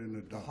 and put in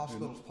a dump. The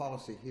hospital's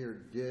policy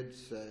here did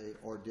say,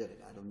 or did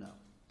it? I don't know.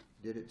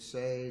 Did it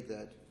say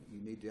that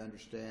you need to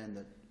understand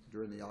that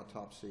during the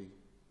autopsy,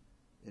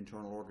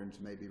 internal organs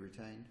may be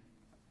retained?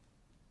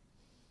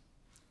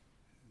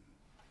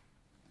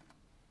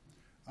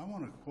 I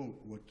want to quote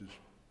what this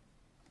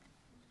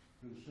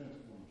consent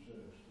form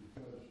says,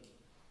 because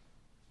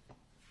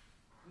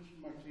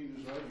Mr.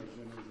 Martinez argues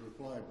in his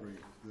reply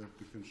brief that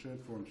the consent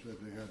form said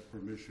they had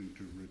permission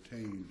to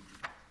retain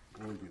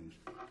organs,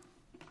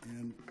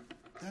 and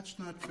that's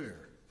not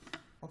fair.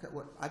 Okay,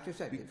 well, I just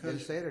said, does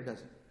it say it or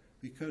doesn't?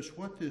 Because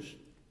what this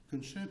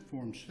consent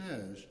form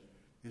says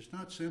is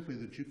not simply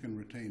that you can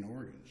retain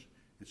organs.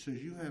 It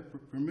says you have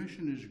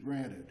permission is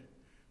granted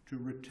to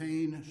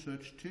retain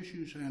such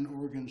tissues and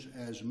organs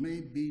as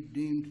may be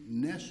deemed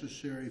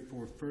necessary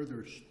for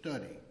further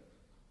study.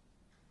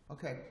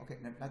 Okay,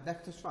 now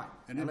that's just fine.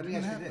 And now it let me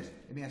didn't ask you happen. this.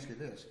 Let me ask you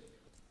this.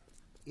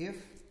 If,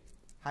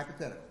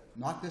 hypothetical,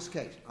 not this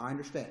case, I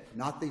understand,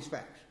 not these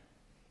facts.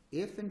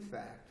 If, in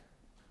fact,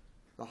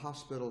 the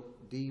hospital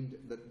deemed,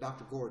 that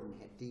Dr. Gordon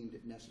had deemed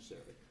it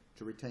necessary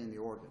to retain the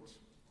organs,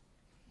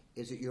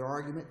 is it your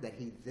argument that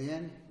he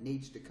then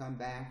needs to come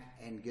back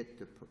and get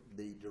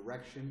the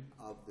direction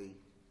of the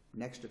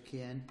next of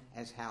kin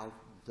as how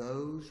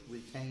those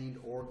retained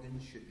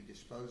organs should be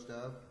disposed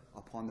of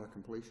upon their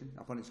completion,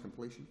 upon his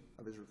completion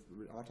of his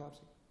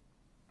autopsy?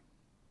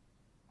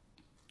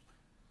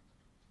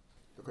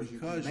 Because you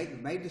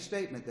made the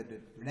statement that the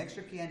next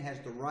of kin has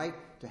the right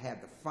to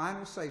have the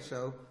final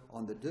say-so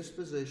on the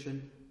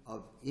disposition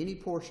of any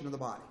portion of the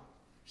body.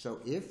 So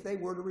if they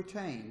were to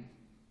retain,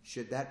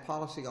 should that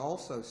policy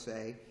also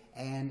say,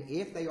 and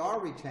if they are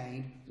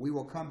retained, we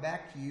will come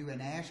back to you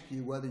and ask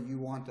you whether you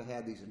want to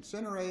have these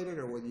incinerated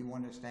or whether you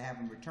want us to have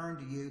them returned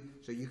to you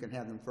so you can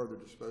have them further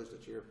disposed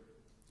at your,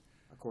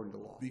 according to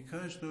law?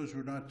 Because those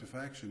were not the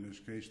facts in this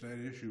case,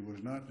 that issue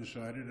was not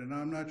decided, and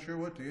I'm not sure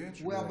what the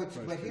answer Well, to that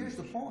question but here's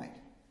the is. point.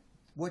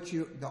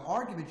 The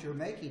argument you're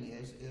making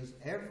is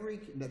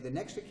the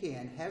next of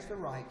kin has the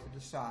right to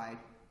decide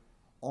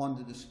on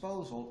the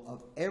disposal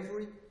of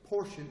every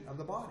portion of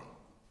the body.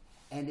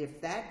 And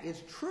if that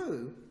is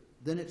true,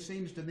 then it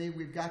seems to me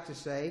we've got to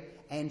say,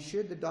 and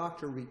should the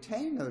doctor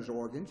retain those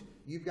organs,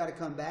 you've got to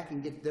come back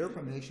and get their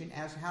permission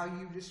as how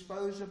you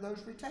dispose of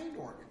those retained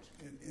organs.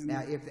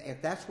 Now,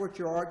 if that's what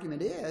your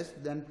argument is,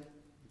 then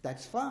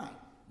that's fine.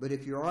 But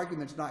if your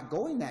argument's not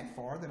going that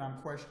far, then I'm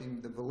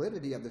questioning the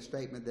validity of the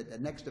statement that the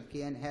next of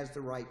kin has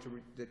the right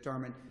to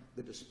determine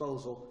the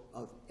disposal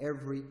of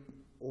every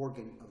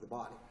organ of the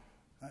body.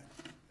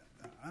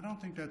 I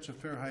don't think that's a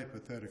fair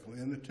hypothetical.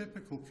 In the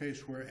typical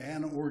case where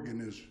an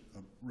organ is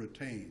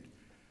retained,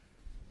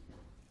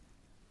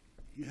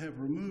 you have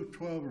removed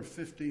 12 or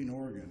 15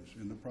 organs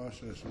in the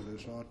process of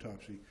this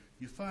autopsy.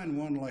 You find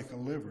one like a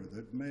liver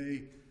that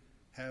may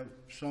have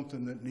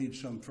something that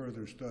needs some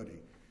further study.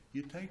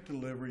 You take the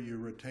liver, you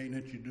retain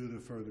it, you do the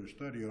further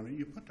study on it,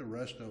 you put the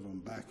rest of them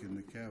back in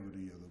the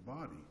cavity of the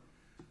body.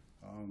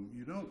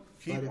 You don't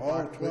keep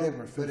all 12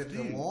 or 15. But if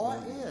the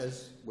law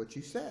is what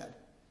you said,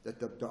 that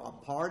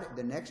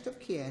the next of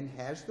kin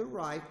has the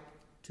right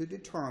to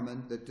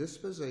determine the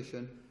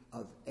disposition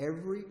of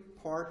every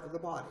part of the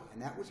body,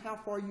 and that was how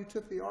far you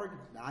took the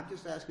argument. Now, I'm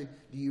just asking,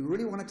 do you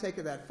really want to take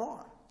it that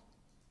far?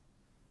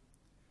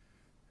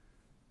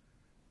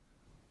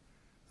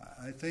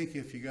 I think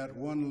if you got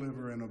one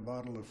liver and a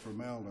bottle of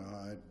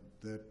formaldehyde,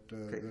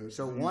 that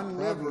so you one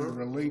probably liver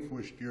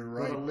relinquished your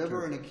right. But a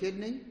liver and a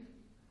kidney,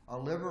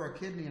 a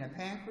kidney, and a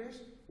pancreas.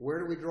 Where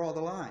do we draw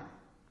the line?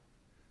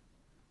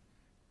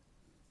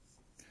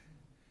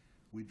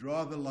 We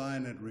draw the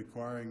line at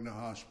requiring the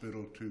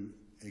hospital to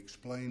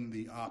explain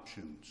the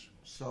options.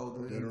 So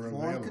the that are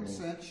informed available.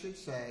 consent should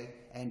say,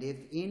 and if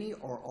any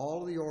or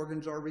all of the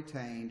organs are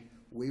retained,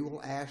 we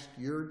will ask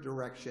your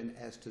direction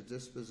as to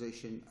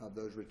disposition of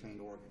those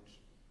retained organs.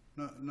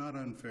 Not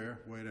unfair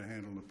way to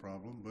handle the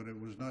problem, but it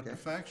was not the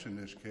facts in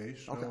this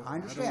case. So Okay, I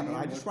understand, but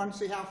I just want want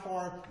to see how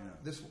far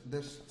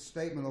this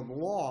statement of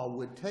law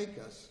would take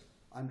us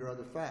under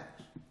other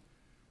facts.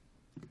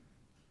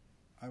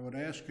 I would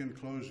ask in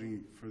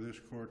closing for this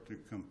court to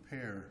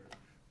compare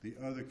the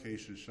other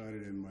cases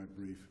cited in my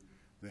brief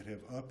that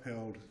have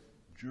upheld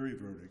jury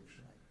verdicts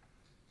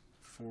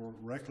for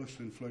reckless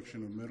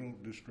infliction of mental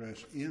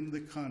distress in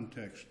the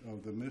context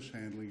of the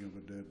mishandling of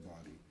a dead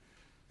body.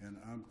 And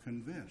I'm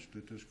convinced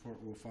that this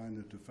court will find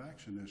that the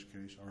facts in this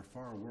case are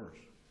far worse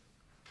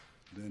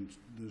than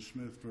the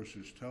Smith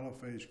versus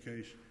Telephase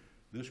case,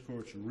 This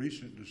court's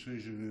recent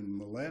decision in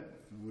Millette,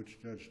 in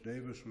which Judge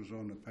Davis was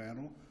on the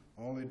panel,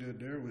 all they did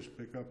there was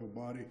pick up a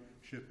body,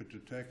 ship it to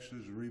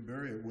Texas,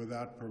 rebury it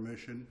without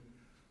permission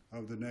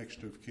of the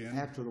next of kin.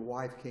 After the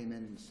wife came in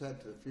and said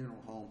to the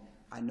funeral home,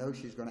 I know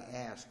she's going to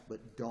ask, but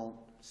don't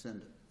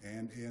send it.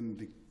 And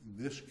in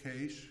this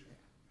case,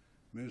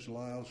 Ms.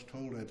 Lyles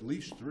told at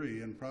least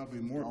 3 and probably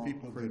more Don't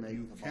people that cremate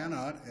you the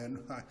cannot, and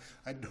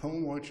I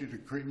don't want you to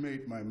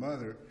cremate my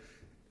mother.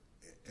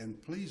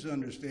 And please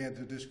understand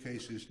that this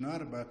case is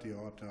not about the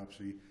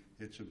autopsy.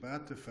 It's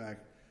about the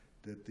fact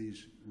that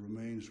these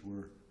remains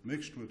were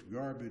mixed with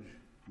garbage,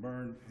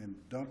 burned, and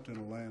dumped in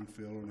a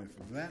landfill. And if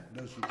that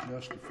doesn't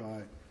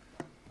justify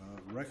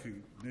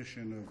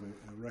recognition of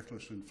a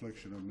reckless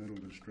infliction of mental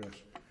distress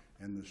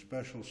and the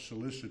special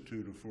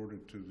solicitude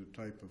afforded to the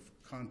type of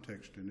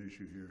context and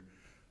issue here,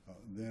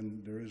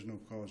 then there is no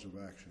cause of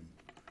action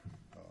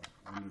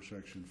under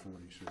Section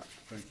 46.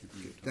 Thank you for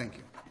your time. Thank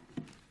you.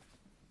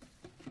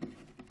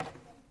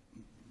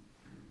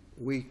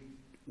 We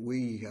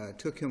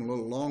took him a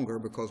little longer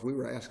because we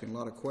were asking a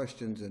lot of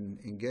questions and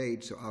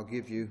engaged, so I'll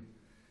give you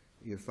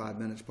your 5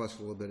 minutes plus a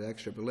little bit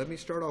extra. But let me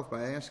start off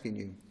by asking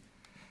you,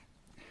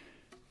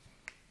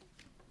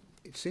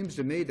 it seems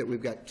to me that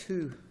we've got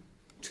two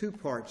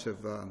parts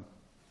of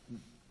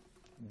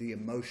the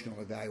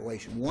emotional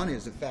evaluation. One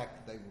is the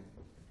fact that they were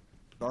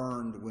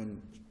burned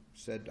when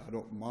said,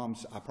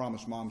 I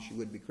promised Mom she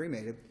would be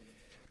cremated.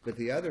 But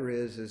the other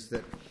is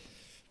that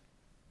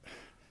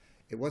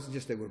it wasn't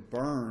just they were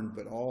burned,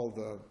 but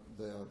all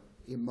the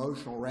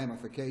emotional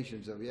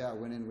ramifications of, I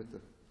went in with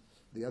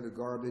the other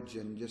garbage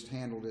and just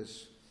handled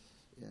this.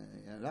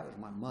 That was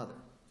my mother.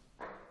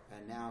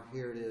 And now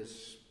here it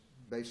is,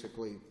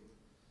 basically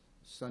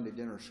Sunday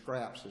dinner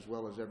scraps as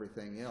well as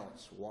everything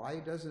else. Why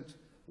doesn't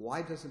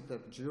the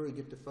jury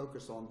get to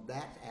focus on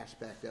that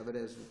aspect of it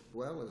as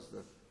well as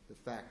the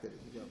fact that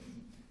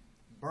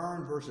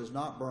burn versus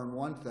not burn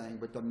one thing,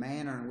 but the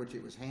manner in which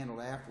it was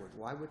handled afterwards?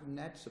 Why wouldn't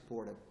that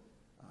support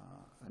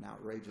an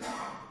outrageous?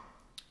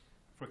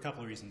 For a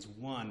couple of reasons.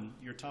 One,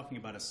 you're talking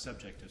about a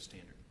subjective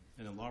standard,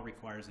 and the law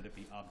requires that it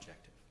be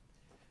objective,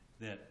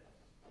 that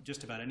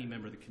just about any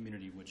member of the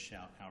community would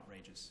shout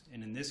outrageous.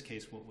 And in this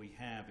case, what we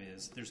have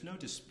is there's no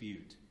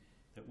dispute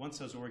that once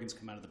those organs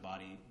come out of the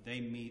body, they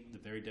meet the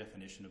very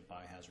definition of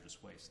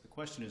biohazardous waste. The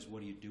question is,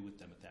 what do you do with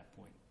them at that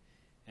point?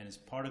 And as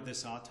part of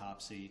this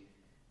autopsy,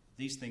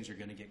 these things are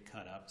going to get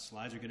cut up,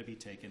 slides are going to be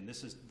taken.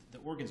 The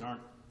organs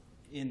aren't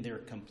in their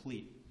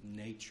complete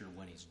nature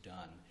when he's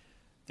done.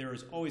 There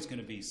is always going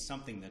to be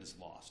something that is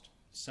lost.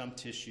 Some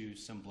tissue,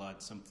 some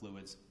blood, some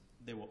fluids.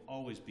 They will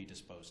always be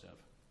disposed of.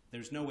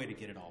 There's no way to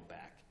get it all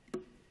back.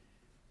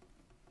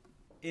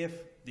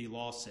 If the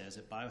law says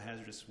that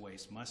biohazardous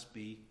waste must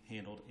be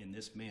handled in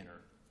this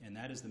manner, and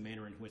that is the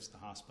manner in which the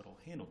hospital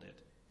handled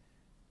it,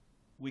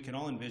 we can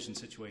all envision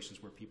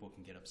situations where people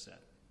can get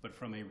upset. But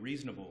from a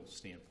reasonable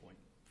standpoint,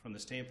 from the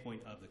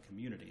standpoint of the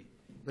community,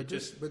 But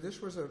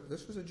this was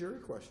a jury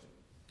question.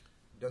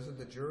 Doesn't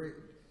the jury?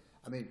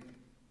 I mean,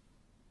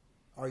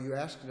 are you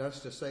asking us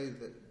to say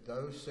that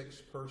those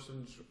 6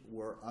 persons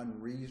were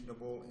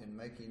unreasonable in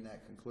making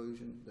that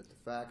conclusion? That the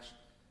facts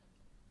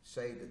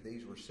say that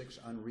these were 6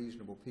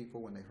 unreasonable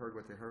people when they heard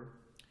what they heard?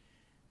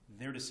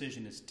 their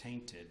decision is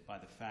tainted by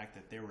the fact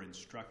that they were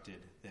instructed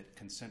that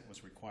consent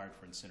was required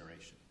for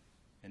incineration.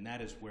 And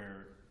that is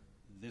where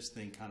this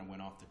thing kind of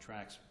went off the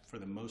tracks for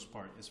the most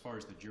part as far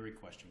as the jury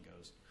question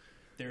goes.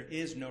 There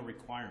is no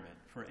requirement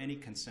for any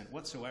consent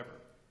whatsoever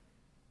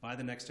by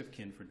the next of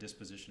kin for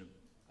disposition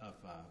of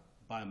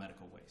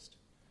biomedical waste.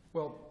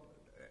 Well,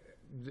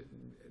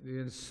 the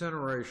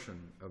incineration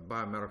of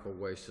biomedical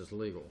waste is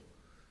legal,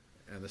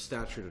 and the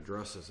statute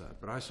addresses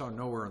that. But I saw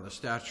nowhere in the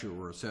statute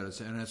where it said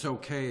it's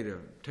okay to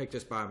take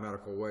this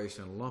biomedical waste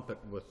and lump it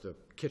with the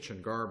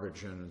kitchen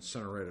garbage and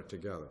incinerate it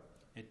together.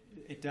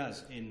 It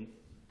does.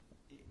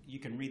 You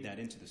can read that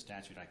into the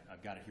statute.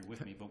 I've got it here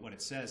with me. But what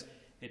it says,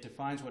 it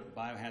defines what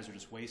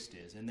biohazardous waste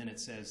is, and then it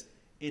says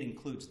it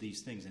includes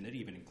these things, and it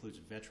even includes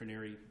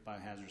veterinary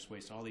biohazardous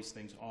waste, all these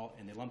things,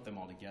 and they lump them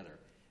all together.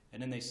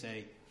 And then they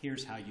say,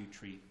 here's how you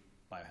treat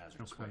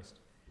biohazardous waste.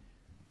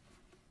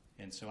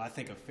 And so I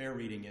think a fair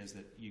reading is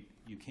that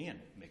you can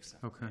mix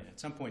them. Okay. And at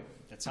some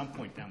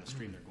point down the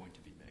stream, they're going to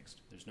be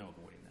mixed. There's no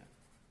avoiding that.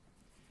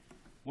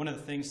 One of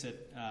the things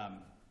that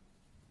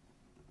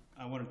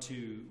I wanted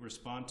to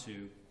respond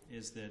to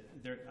is that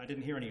I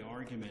didn't hear any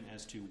argument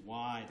as to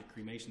why the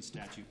cremation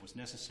statute was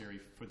necessary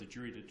for the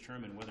jury to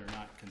determine whether or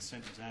not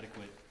consent was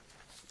adequate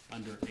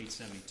under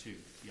 872,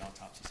 the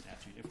autopsy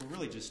statute. If we're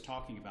really just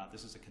talking about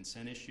this is a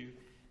consent issue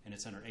and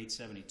it's under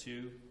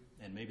 872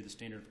 and maybe the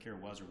standard of care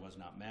was or was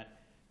not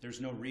met,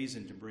 there's no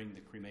reason to bring the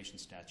cremation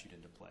statute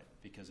into play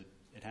because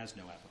it has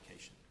no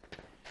application.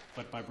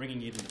 But by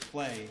bringing it into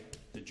play,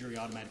 the jury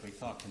automatically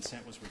thought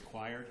consent was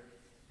required,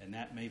 and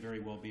that may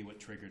very well be what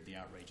triggered the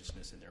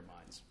outrageousness in their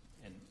minds.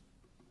 And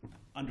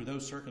under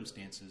those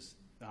circumstances,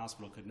 the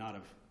hospital could not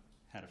have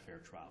had a fair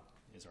trial,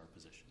 is our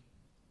position.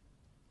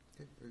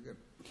 Okay, very good.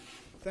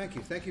 Thank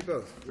you. Thank you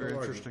both. Very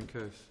Well interesting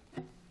case.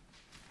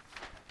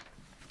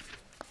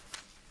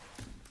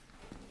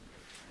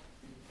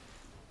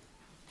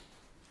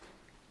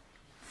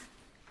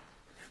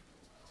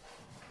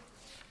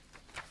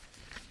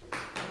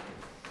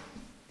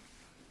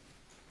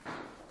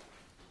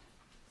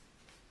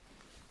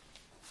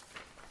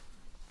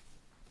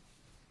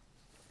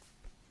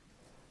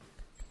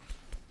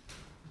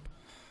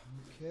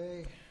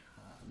 Okay,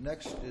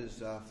 next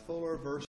is Fuller versus